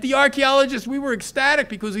 And the archaeologists, we were ecstatic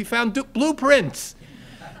because we found blueprints.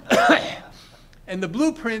 And the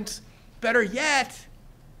blueprints, better yet,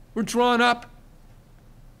 were drawn up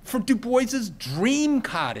for Du Bois's dream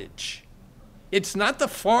cottage. It's not the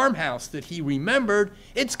farmhouse that he remembered.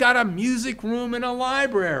 It's got a music room and a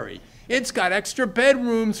library. It's got extra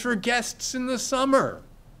bedrooms for guests in the summer.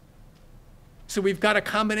 So we've got a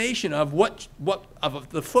combination of of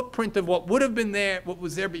the footprint of what would have been there, what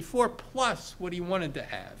was there before, plus what he wanted to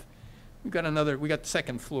have. We got the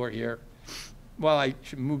second floor here. Well, I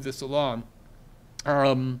should move this along.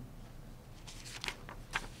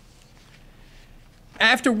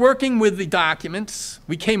 After working with the documents,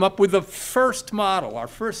 we came up with the first model, our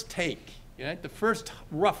first take, the first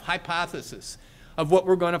rough hypothesis of what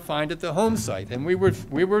we're going to find at the home site. And we were,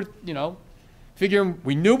 figuring,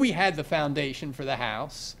 we knew we had the foundation for the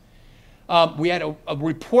house. We had a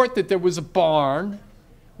report that there was a barn.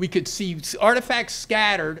 We could see artifacts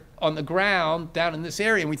scattered on the ground down in this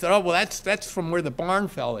area, and we thought, oh, well, that's from where the barn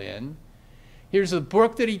fell in. Here's a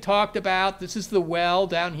brook that he talked about. This is the well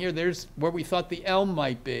down here. There's where we thought the elm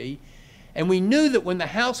might be. And we knew that when the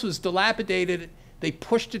house was dilapidated, they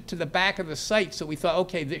pushed it to the back of the site. So we thought,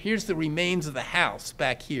 okay, here's the remains of the house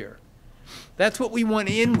back here. That's what we went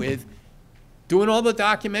in with, doing all the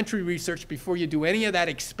documentary research before you do any of that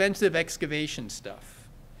expensive excavation stuff.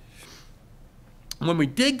 When we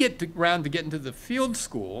did get around to getting to the field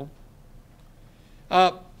school,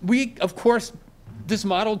 of course, this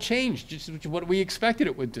model changed, just what we expected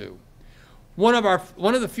it would do. One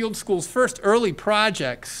of the field school's first early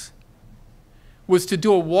projects was to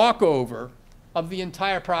do a walkover of the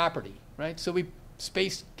entire property, right? So we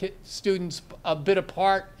spaced students a bit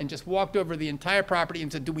apart and just walked over the entire property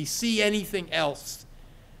and said, do we see anything else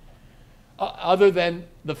other than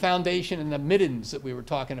the foundation and the middens that we were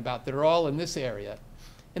talking about that are all in this area?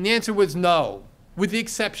 And the answer was no, with the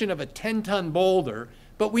exception of a 10-ton boulder.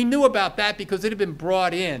 But we knew about that because it had been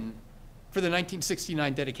brought in for the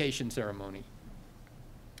 1969 dedication ceremony.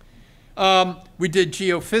 We did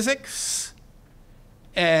geophysics,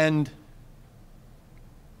 and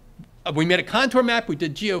we made a contour map. We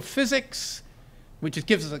did geophysics, which just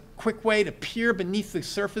gives us a quick way to peer beneath the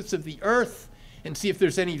surface of the earth and see if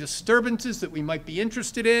there's any disturbances that we might be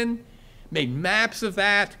interested in. Made maps of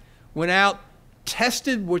that, went out,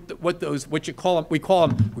 tested what you call them, we call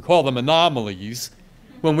them anomalies,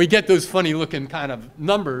 when we get those funny looking kind of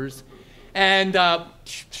numbers. And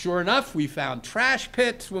sure enough, we found trash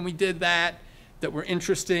pits when we did that were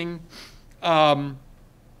interesting. The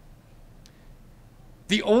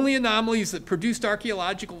only anomalies that produced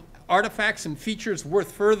archaeological artifacts and features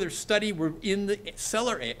worth further study were in the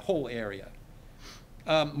cellar hole area.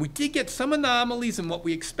 We did get some anomalies in what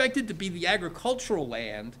we expected to be the agricultural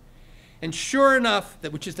land, and sure enough,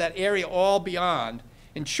 which is that area all beyond,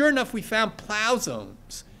 and sure enough, we found plow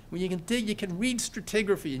zones. When you can dig, you can read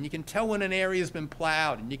stratigraphy, and you can tell when an area has been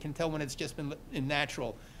plowed, and you can tell when it's just been in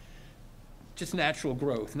natural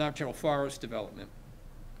growth, natural forest development.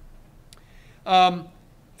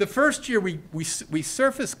 The first year we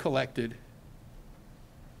surface collected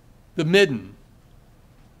the midden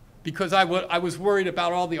because I was worried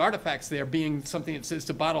about all the artifacts there being something that says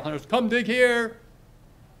to bottle hunters, come dig here.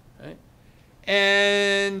 Right?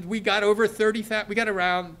 And we got over 30,000, we got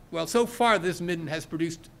around, well, so far this midden has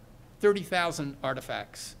produced 30,000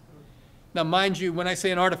 artifacts. Now, mind you, when I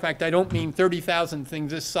say an artifact, I don't mean 30,000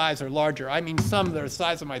 things this size or larger. I mean some that are the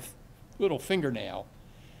size of my little fingernail.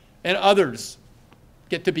 And others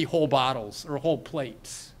get to be whole bottles or whole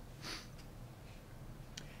plates.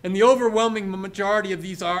 And the overwhelming majority of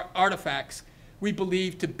these artifacts we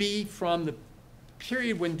believe to be from the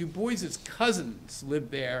period when Du Bois's cousins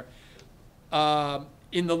lived there,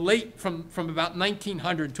 in the late, from about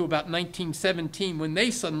 1900 to about 1917, when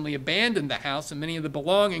they suddenly abandoned the house and many of the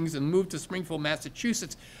belongings and moved to Springfield,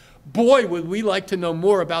 Massachusetts. Boy, would we like to know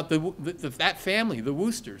more about that family, the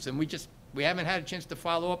Woosters, and we haven't had a chance to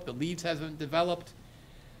follow up. The leads haven't developed,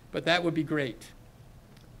 but that would be great.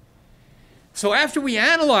 So after we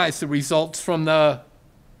analyzed the results from the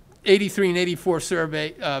 83 and 84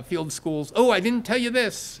 survey field schools, oh, I didn't tell you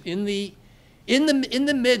this. In the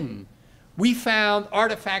midden, we found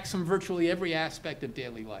artifacts from virtually every aspect of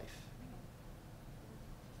daily life.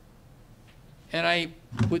 And I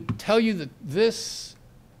would tell you that this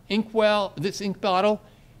ink bottle,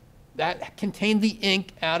 that contained the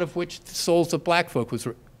ink out of which the souls of black folk was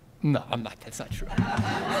No, I'm not. That's not true.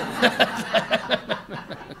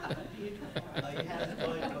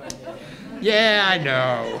 Yeah, I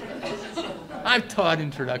know. I've taught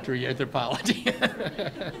introductory anthropology.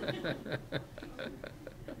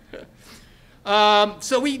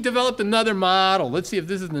 So we developed another model. Let's see if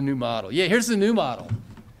this is the new model. Yeah, here's the new model.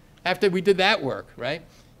 After we did that work, right?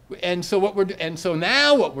 And so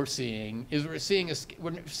now what we're seeing is we're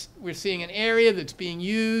seeing an area that's being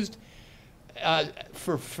used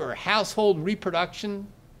for household reproduction.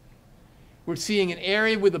 We're seeing an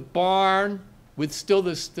area with a barn with still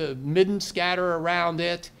the midden scatter around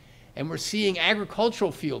it. And we're seeing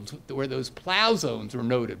agricultural fields where those plow zones were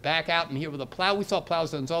noted. Back out in here with a plow, we saw plow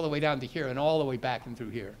zones all the way down to here and all the way back and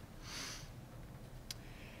through here.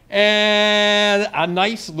 And a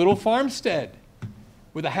nice little farmstead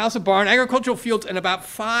with a house, a barn, agricultural fields, and about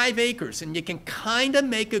 5 acres. And you can kind of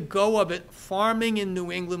make a go of it farming in New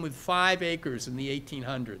England with 5 acres in the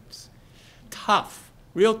 1800s. Tough,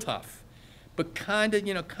 real tough, but kind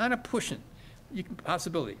of pushing.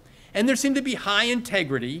 Possibility. And there seemed to be high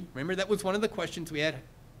integrity. Remember, that was one of the questions we had.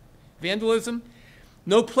 Vandalism.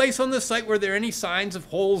 No place on the site were there any signs of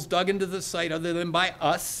holes dug into the site other than by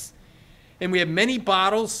us. And we had many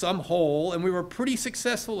bottles, some whole, and we were pretty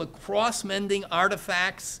successful at cross-mending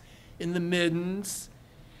artifacts in the middens.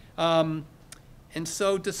 And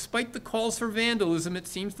so despite the calls for vandalism, it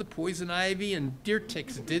seems the poison ivy and deer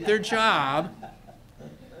ticks did their job.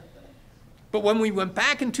 But when we went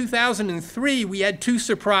back in 2003, we had 2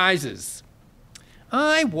 surprises.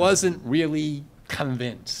 I wasn't really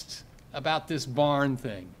convinced about this barn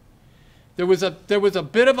thing. There was a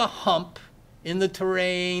bit of a hump in the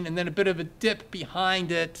terrain and then a bit of a dip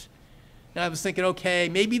behind it. And I was thinking, okay,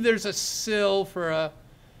 maybe there's a sill for a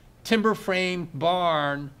timber-framed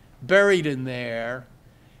barn buried in there.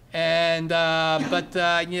 And, yeah.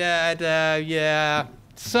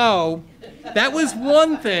 So that was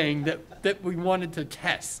one thing that we wanted to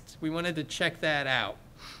test. We wanted to check that out.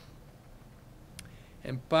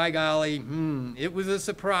 And by golly, it was a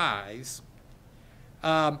surprise.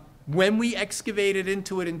 When we excavated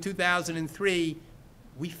into it in 2003,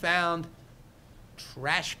 we found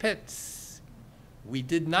trash pits. We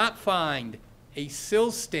did not find a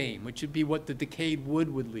sill stain, which would be what the decayed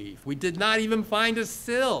wood would leave. We did not even find a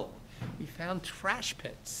sill. We found trash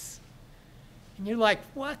pits. And you're like,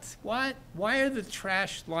 what? What? Why are the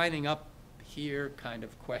trash lining up here kind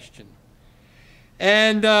of question?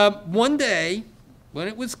 And one day, when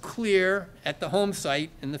it was clear at the home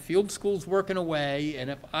site and the field school's working away, and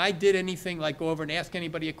if I did anything like go over and ask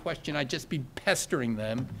anybody a question, I'd just be pestering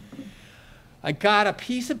them, I got a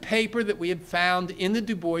piece of paper that we had found in the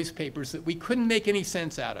Du Bois papers that we couldn't make any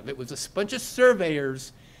sense out of. It was a bunch of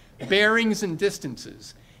surveyors, bearings and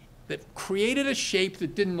distances, that created a shape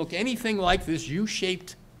that didn't look anything like this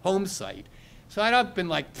U-shaped home site. So I'd have been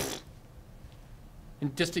like,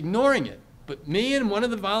 and just ignoring it. But me and one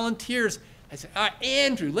of the volunteers, I said, all right,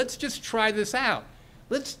 Andrew, let's just try this out.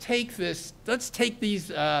 Let's take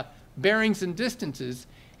these bearings and distances,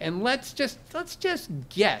 and let's just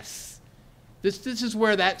guess. This is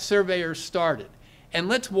where that surveyor started. And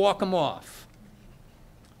let's walk them off.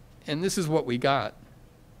 And this is what we got,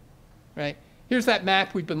 right? Here's that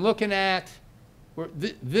map we've been looking at.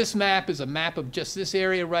 This map is a map of just this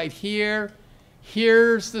area right here.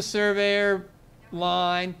 Here's the surveyor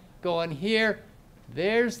line going here.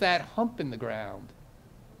 There's that hump in the ground.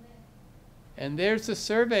 And there's the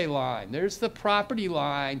survey line. There's the property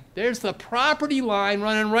line. There's the property line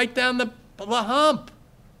running right down the hump.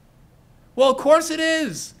 Well, of course it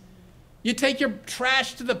is. You take your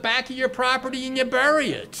trash to the back of your property and you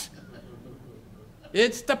bury it.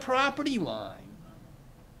 It's the property line.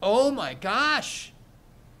 Oh my gosh.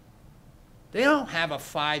 They don't have a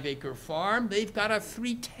 5-acre farm. They've got a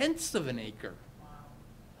 3/10 of an acre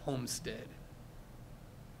homestead.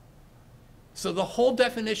 So the whole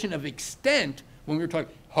definition of extent, when we were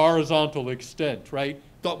talking horizontal extent, right,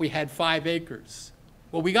 thought we had 5 acres.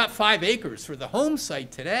 Well, we got 5 acres for the home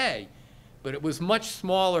site today, but it was much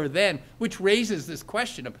smaller then, which raises this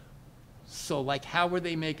question of, so like how were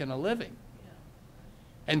they making a living?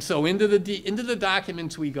 And so into the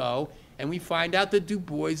documents we go, and we find out that Du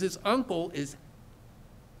Bois's uncle is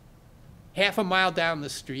half a mile down the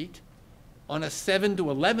street on a 7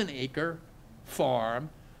 to 11 acre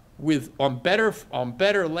farm on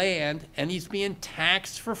better land, and he's being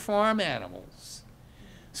taxed for farm animals.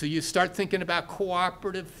 So you start thinking about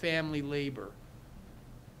cooperative family labor.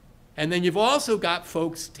 And then you've also got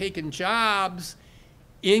folks taking jobs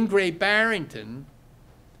in Great Barrington,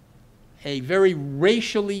 a very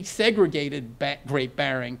racially segregated Great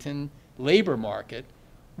Barrington labor market,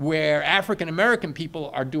 where African American people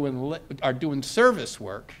are doing service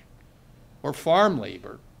work or farm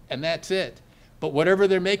labor, and that's it. But whatever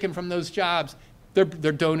they're making from those jobs, they're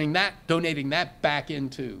donating that back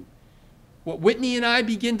into what Whitney and I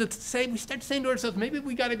begin to say. We start saying to ourselves, maybe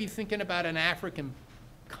we got to be thinking about an African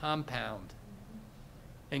compound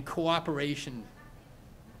and cooperation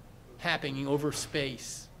happening over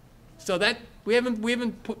space. So that we haven't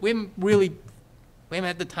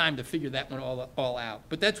had the time to figure that one all out.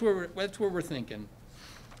 But that's where we're thinking.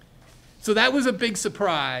 So that was a big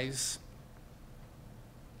surprise.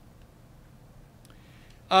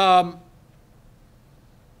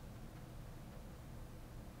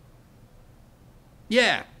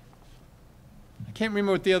 Yeah. I can't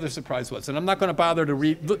remember what the other surprise was, and I'm not going to bother to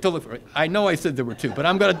look for it. I know I said there were two, but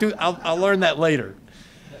I'll learn that later.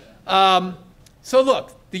 So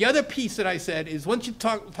look, the other piece that I said is once you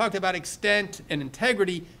talked about extent and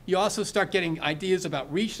integrity, you also start getting ideas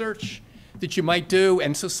about research that you might do.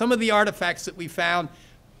 And so some of the artifacts that we found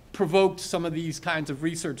provoked some of these kinds of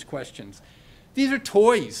research questions. These are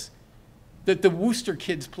toys that the Worcester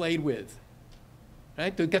kids played with.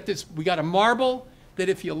 Right? We got a marble that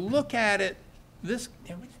if you look at it this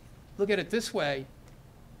way,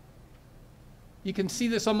 you can see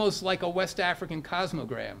this almost like a West African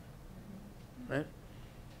cosmogram. Right?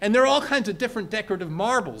 And there are all kinds of different decorative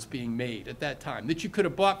marbles being made at that time that you could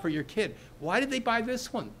have bought for your kid. Why did they buy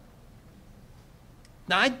this one?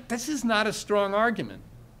 Now, this is not a strong argument.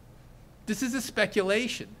 This is a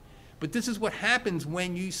speculation. But this is what happens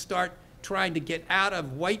when you start trying to get out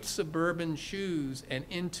of white suburban shoes and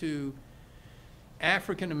into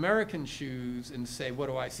African American shoes and say, what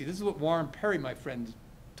do I see? This is what Warren Perry, my friend,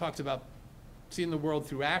 talks about, seeing the world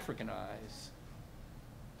through African eyes,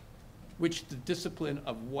 which the discipline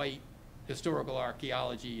of white historical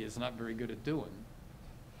archaeology is not very good at doing.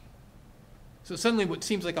 So suddenly what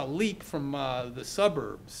seems like a leap from the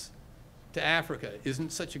suburbs to Africa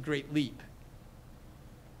isn't such a great leap.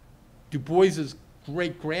 Du Bois's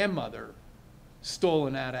great-grandmother,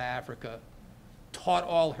 stolen out of Africa, taught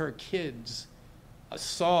all her kids a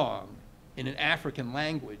song in an African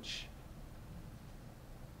language,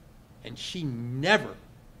 and she never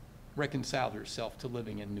reconciled herself to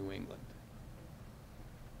living in New England.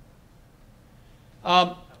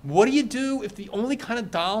 What do you do if the only kind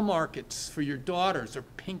of doll markets for your daughters are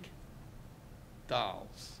pink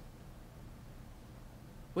dolls?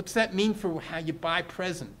 What's that mean for how you buy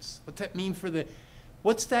presents? What's that mean for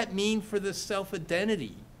the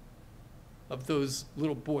self-identity of those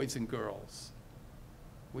little boys and girls?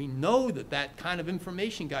 We know that kind of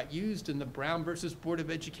information got used in the Brown versus Board of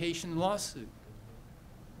Education lawsuit.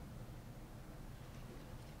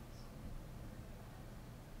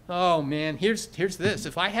 Oh man, here's this.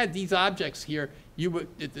 If I had these objects here, you would,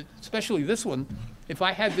 especially this one, if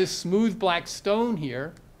I had this smooth black stone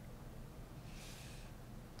here,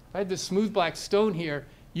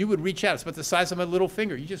 you would reach out. It's about the size of my little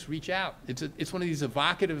finger. You just reach out. It's one of these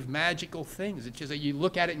evocative, magical things. It's just that you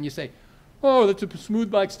look at it and you say, oh, that's a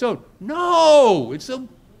smooth black stone. No, it's a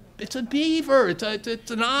beaver. It's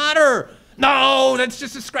an otter. No, that's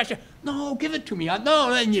just a scratch. No, give it to me.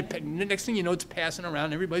 No, and the next thing you know, it's passing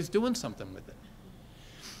around. Everybody's doing something with it.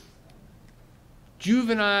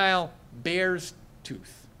 Juvenile bear's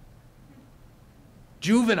tooth.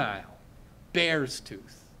 Juvenile bear's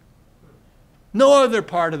tooth. No other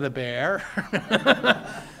part of the bear.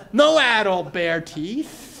 No adult bear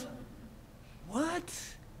teeth. What?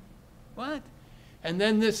 And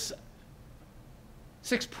then this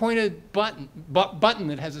six-pointed button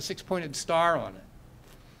that has a six-pointed star on it.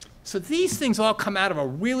 So these things all come out of a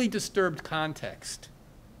really disturbed context.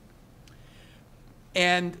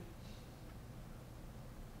 And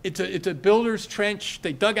it's a builder's trench.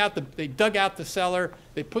 They dug out the cellar.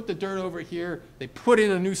 They put the dirt over here. They put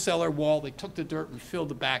in a new cellar wall. They took the dirt and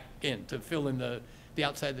filled it back in to fill in the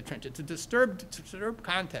outside of the trench. It's a disturbed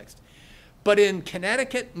context. But in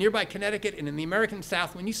Connecticut, nearby Connecticut, and in the American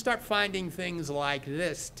South, when you start finding things like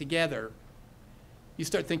this together, you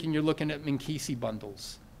start thinking you're looking at Minkisi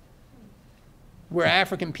bundles, where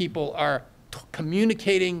African people are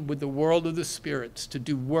communicating with the world of the spirits to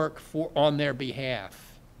do work on their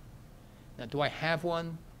behalf. Now, do I have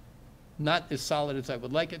one? Not as solid as I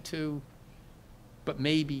would like it to, but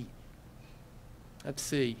maybe. Let's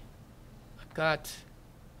see. I've got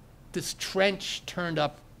this trench turned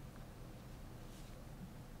up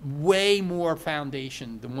way more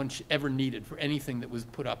foundation than one ever needed for anything that was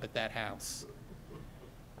put up at that house.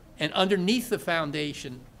 And underneath the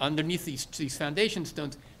foundation, underneath these foundation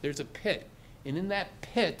stones, there's a pit. And in that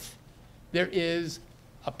pit, there is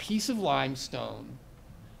a piece of limestone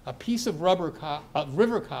a piece of river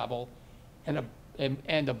cobble, and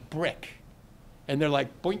a brick. And they're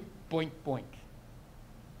like, boink, boink, boink.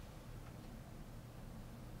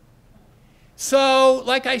 So,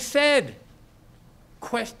 like I said,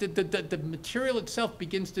 the material itself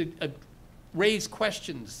begins to raise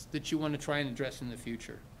questions that you want to try and address in the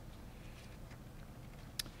future.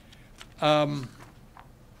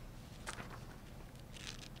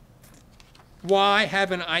 Why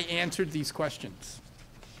haven't I answered these questions?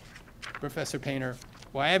 Professor Paynter,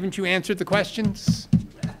 why haven't you answered the questions?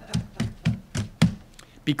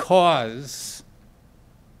 Because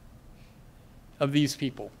of these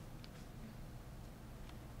people.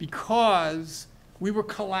 Because we were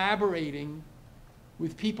collaborating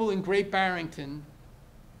with people in Great Barrington.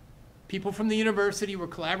 People from the university were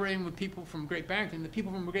collaborating with people from Great Barrington. The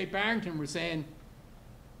people from Great Barrington were saying,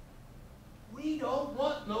 we don't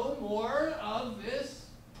want no more of this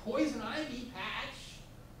poison ivy patch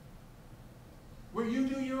where you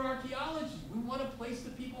do your archaeology. We want a place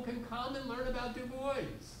that people can come and learn about Du Bois.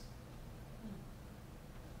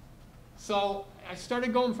 So I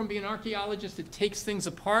started going from being an archaeologist that takes things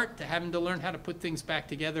apart to having to learn how to put things back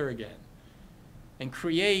together again and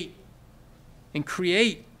create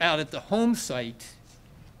out at the home site,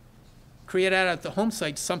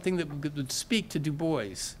 something that would speak to Du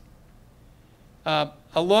Bois.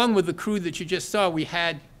 Along with the crew that you just saw, we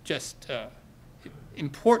had just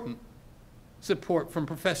important support from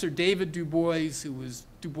Professor David Du Bois, who was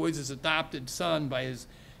Du Bois's adopted son by his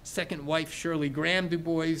second wife, Shirley Graham Du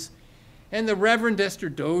Bois, and the Reverend Esther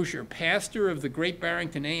Dozier, pastor of the Great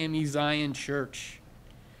Barrington AME Zion Church,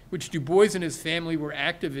 which Du Bois and his family were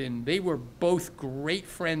active in. They were both great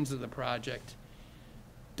friends of the project,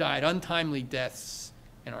 died untimely deaths,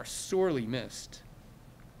 and are sorely missed.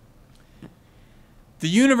 The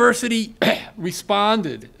university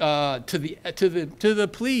responded to the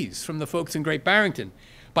pleas from the folks in Great Barrington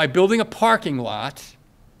by building a parking lot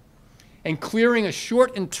and clearing a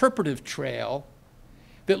short interpretive trail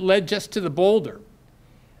that led just to the boulder.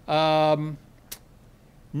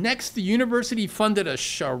 Next, the university funded a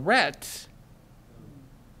charrette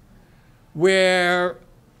where,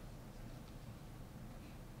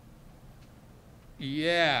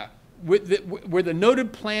 where the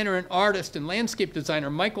noted planner and artist and landscape designer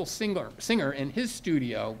Michael Singer and his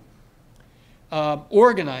studio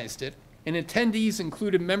organized it, and attendees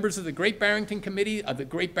included members of the Great Barrington Committee,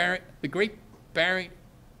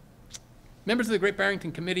 members of the Great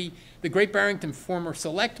Barrington Committee, the Great Barrington former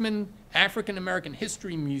selectmen, African American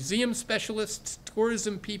history museum specialists,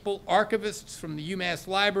 tourism people, archivists from the UMass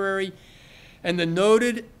Library, and the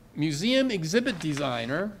noted museum exhibit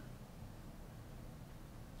designer,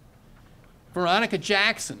 Veronica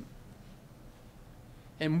Jackson.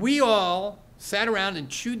 And we all sat around and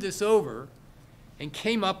chewed this over and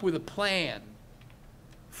came up with a plan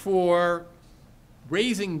for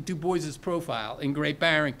raising Du Bois's profile in Great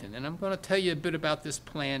Barrington. And I'm going to tell you a bit about this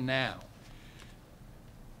plan now.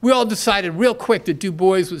 We all decided real quick that Du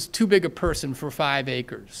Bois was too big a person for 5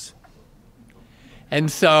 acres.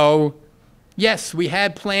 And so, yes, we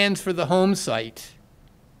had plans for the home site,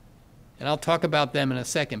 and I'll talk about them in a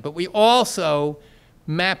second. But we also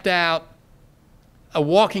mapped out a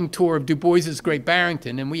walking tour of Du Bois's Great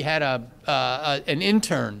Barrington, and we had an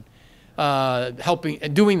intern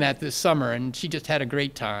doing that this summer, and she just had a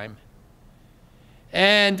great time.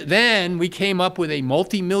 And then we came up with a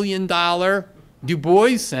multi-million-dollar Du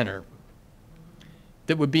Bois Center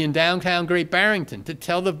that would be in downtown Great Barrington to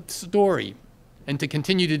tell the story and to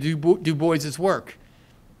continue to do Du Bois's work.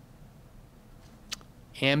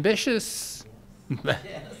 Ambitious.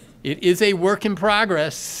 It is a work in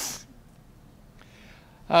progress.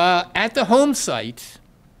 At the home site,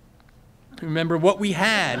 remember what we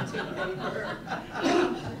had.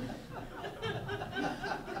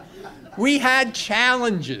 We had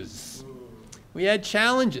challenges. We had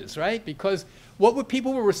challenges, right? Because what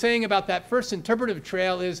people were saying about that first interpretive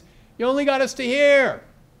trail is, you only got us to here.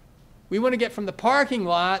 We want to get from the parking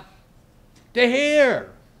lot to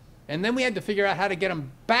here. And then we had to figure out how to get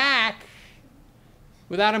them back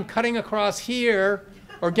without them cutting across here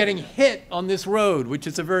or getting hit on this road, which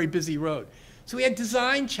is a very busy road. So we had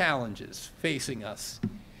design challenges facing us.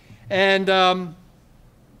 And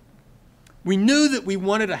we knew that we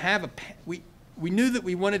wanted to have we knew that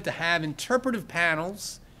we wanted to have interpretive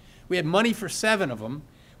panels. We had money for 7 of them.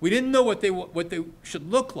 We didn't know what they should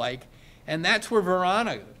look like, and that's where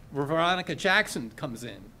Veronica Jackson comes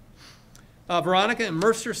in. Veronica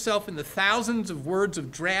immersed herself in the thousands of words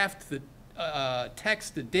of draft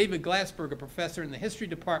text that David Glassberg, a professor in the history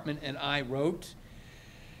department, and I wrote.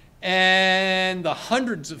 and the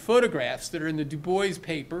hundreds of photographs that are in the Du Bois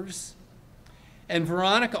papers. And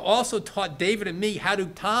Veronica also taught David and me how to,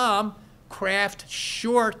 Tom, craft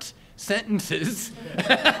short sentences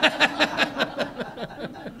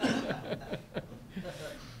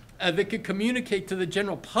that could communicate to the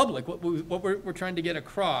general public what we're trying to get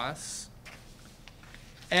across.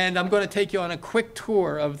 And I'm going to take you on a quick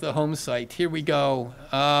tour of the home site. Here we go.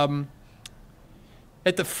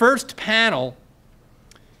 At the first panel,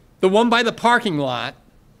 the one by the parking lot,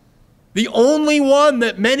 the only one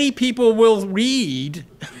that many people will read,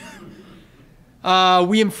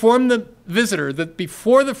 we inform the visitor that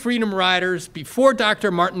before the Freedom Riders, before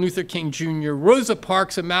Dr. Martin Luther King Jr., Rosa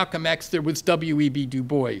Parks, and Malcolm X, there was W.E.B. Du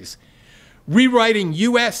Bois, rewriting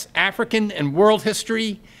U.S., African, and world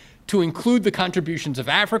history to include the contributions of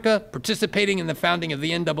Africa, participating in the founding of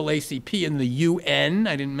the NAACP and the UN,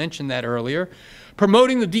 I didn't mention that earlier,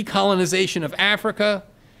 promoting the decolonization of Africa,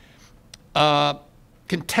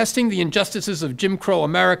 contesting the injustices of Jim Crow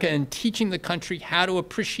America, and teaching the country how to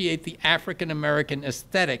appreciate the African-American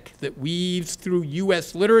aesthetic that weaves through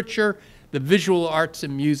U.S. literature, the visual arts,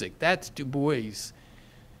 and music. That's Du Bois.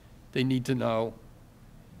 They need to know.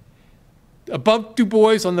 Above Du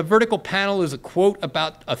Bois on the vertical panel is a quote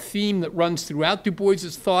about a theme that runs throughout Du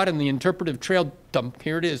Bois's thought and the interpretive trail.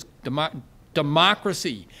 Here it is,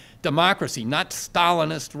 democracy. Democracy, not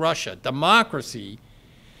Stalinist Russia. Democracy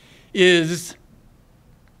is,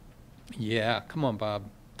 yeah, come on, Bob,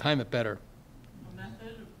 time it better. A method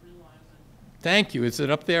of realizing. Thank you. Is it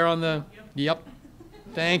up there on the, yep.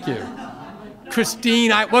 Thank you.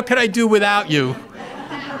 Christine, what could I do without you?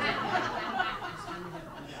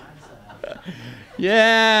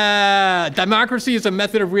 Yeah, democracy is a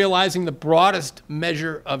method of realizing the broadest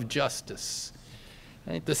measure of justice.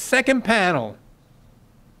 Right. The second panel,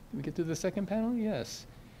 did we get to the second panel? Yes.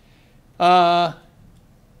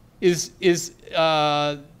 Is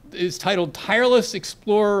titled Tireless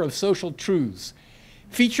Explorer of Social Truths,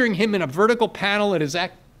 featuring him in a vertical panel at his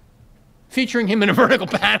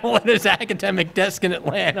academic desk in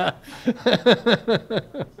Atlanta.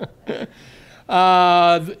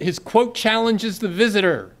 His quote challenges the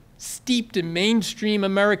visitor, steeped in mainstream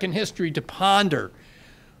American history, to ponder,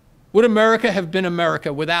 would America have been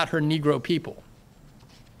America without her Negro people?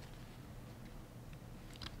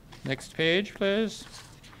 Next page, please.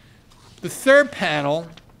 The third panel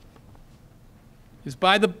is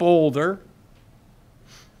by the boulder.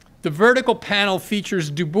 The vertical panel features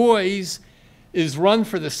Du Bois is run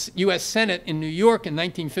for the U.S. Senate in New York in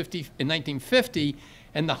 1950,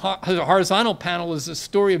 and the horizontal panel is the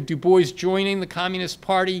story of Du Bois joining the Communist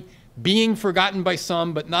Party, being forgotten by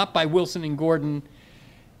some, but not by Wilson and Gordon,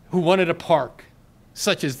 who wanted a park,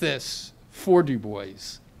 such as this, for Du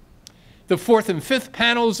Bois. The fourth and fifth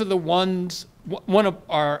panels are the ones, the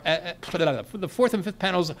fourth and fifth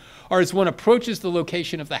panels are as one approaches the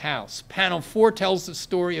location of the house. Panel 4 tells the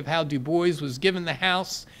story of how Du Bois was given the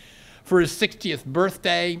house for his 60th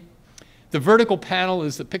birthday. The vertical panel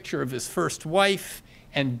is the picture of his first wife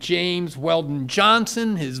and James Weldon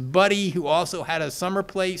Johnson, his buddy, who also had a summer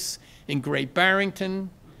place in Great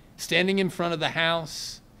Barrington, standing in front of the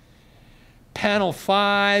house. Panel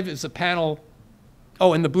 5 is a panel,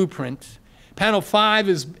 oh, and the blueprint. Panel 5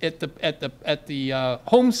 is at the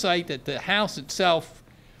home site, at the house itself,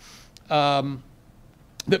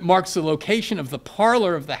 that marks the location of the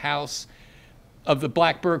parlor of the house of the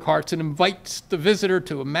Black Burgharts and invites the visitor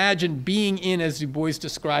to imagine being in, as Du Bois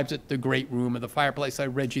describes it, the great room of the fireplace. I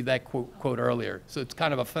read you that quote earlier. So it's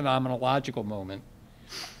kind of a phenomenological moment.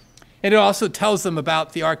 And it also tells them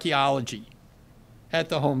about the archaeology at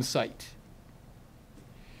the home site.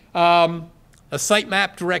 A site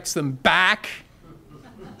map directs them back.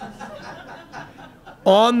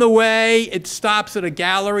 On the way, it stops at a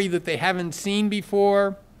gallery that they haven't seen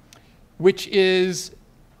before, which is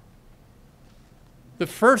the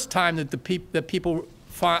first time that people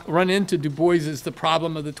run into Du Bois is the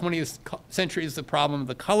problem of the 20th century, is the problem of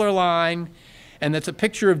the color line. And that's a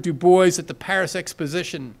picture of Du Bois at the Paris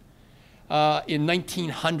Exposition in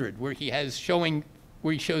 1900, where he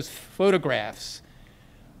shows photographs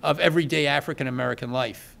of everyday African-American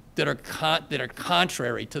life that are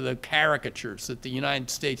contrary to the caricatures that the United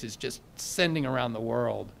States is just sending around the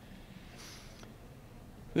world.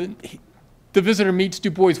 The visitor meets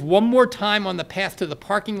Du Bois one more time on the path to the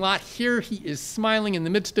parking lot. Here he is smiling in the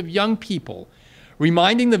midst of young people,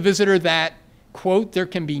 reminding the visitor that, quote, there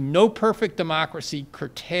can be no perfect democracy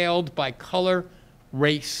curtailed by color,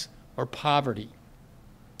 race, or poverty.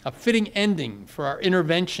 A fitting ending for our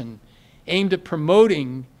intervention aimed at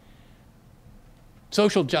promoting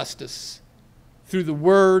social justice through the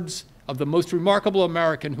words of the most remarkable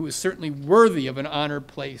American who is certainly worthy of an honored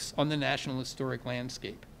place on the national historic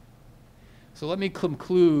landscape. So let me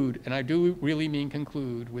conclude, and I do really mean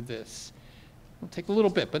conclude, with this. It'll take a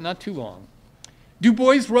little bit, but not too long. Du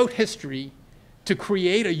Bois wrote history to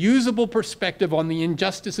create a usable perspective on the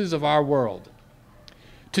injustices of our world.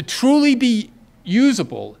 To truly be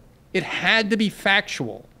usable, it had to be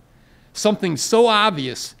factual, something so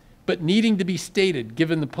obvious but needing to be stated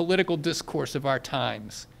given the political discourse of our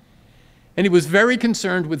times. And he was very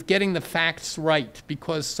concerned with getting the facts right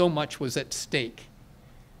because so much was at stake.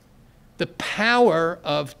 The power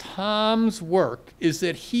of Tom's work is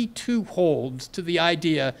that he too holds to the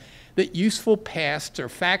idea that useful pasts are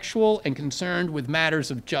factual and concerned with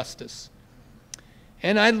matters of justice.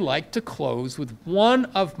 And I'd like to close with one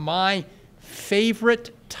of my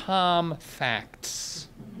favorite Tom facts.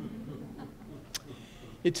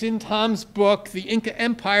 It's in Tom's book, The Inca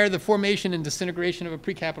Empire, The Formation and Disintegration of a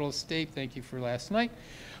Pre-Capitalist State. Thank you for last night.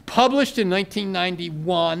 Published in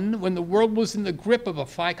 1991, when the world was in the grip of a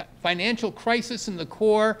financial crisis in the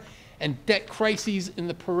core and debt crises in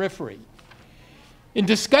the periphery. In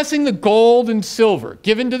discussing the gold and silver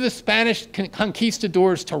given to the Spanish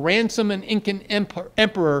conquistadors to ransom an Incan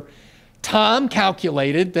emperor, Tom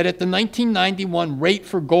calculated that at the 1991 rate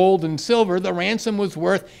for gold and silver, the ransom was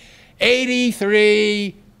worth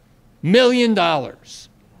 $83 million.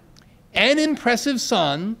 An impressive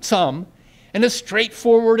sum, and a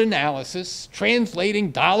straightforward analysis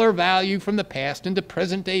translating dollar value from the past into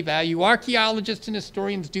present-day value. Archaeologists and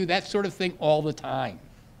historians do that sort of thing all the time.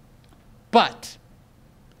 But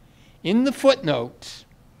in the footnote,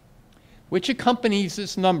 which accompanies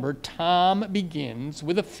this number, Tom begins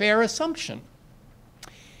with a fair assumption.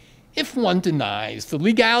 If one denies the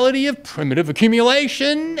legality of primitive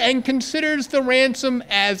accumulation and considers the ransom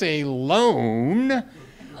as a loan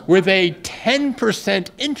with a 10%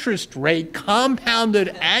 interest rate compounded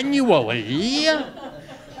annually,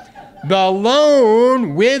 the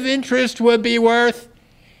loan with interest would be worth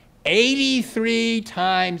 83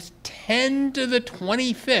 times 10 to the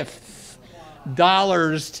 25th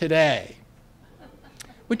dollars today,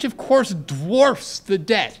 which of course dwarfs the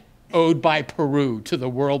debt owed by Peru to the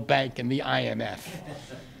World Bank and the IMF.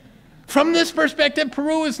 From this perspective,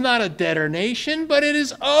 Peru is not a debtor nation, but it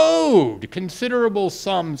is owed considerable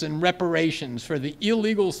sums in reparations for the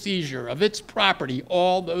illegal seizure of its property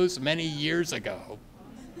all those many years ago.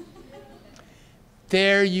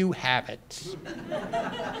 There you have it.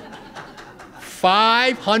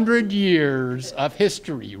 500 years of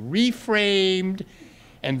history reframed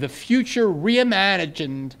and the future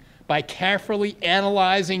reimagined by carefully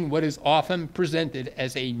analyzing what is often presented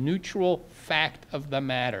as a neutral fact of the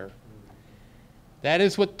matter. That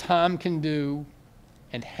is what Tom can do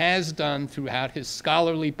and has done throughout his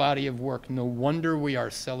scholarly body of work. No wonder we are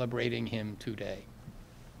celebrating him today.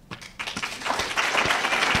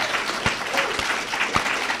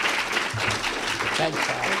 Thanks,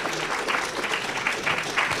 Tom.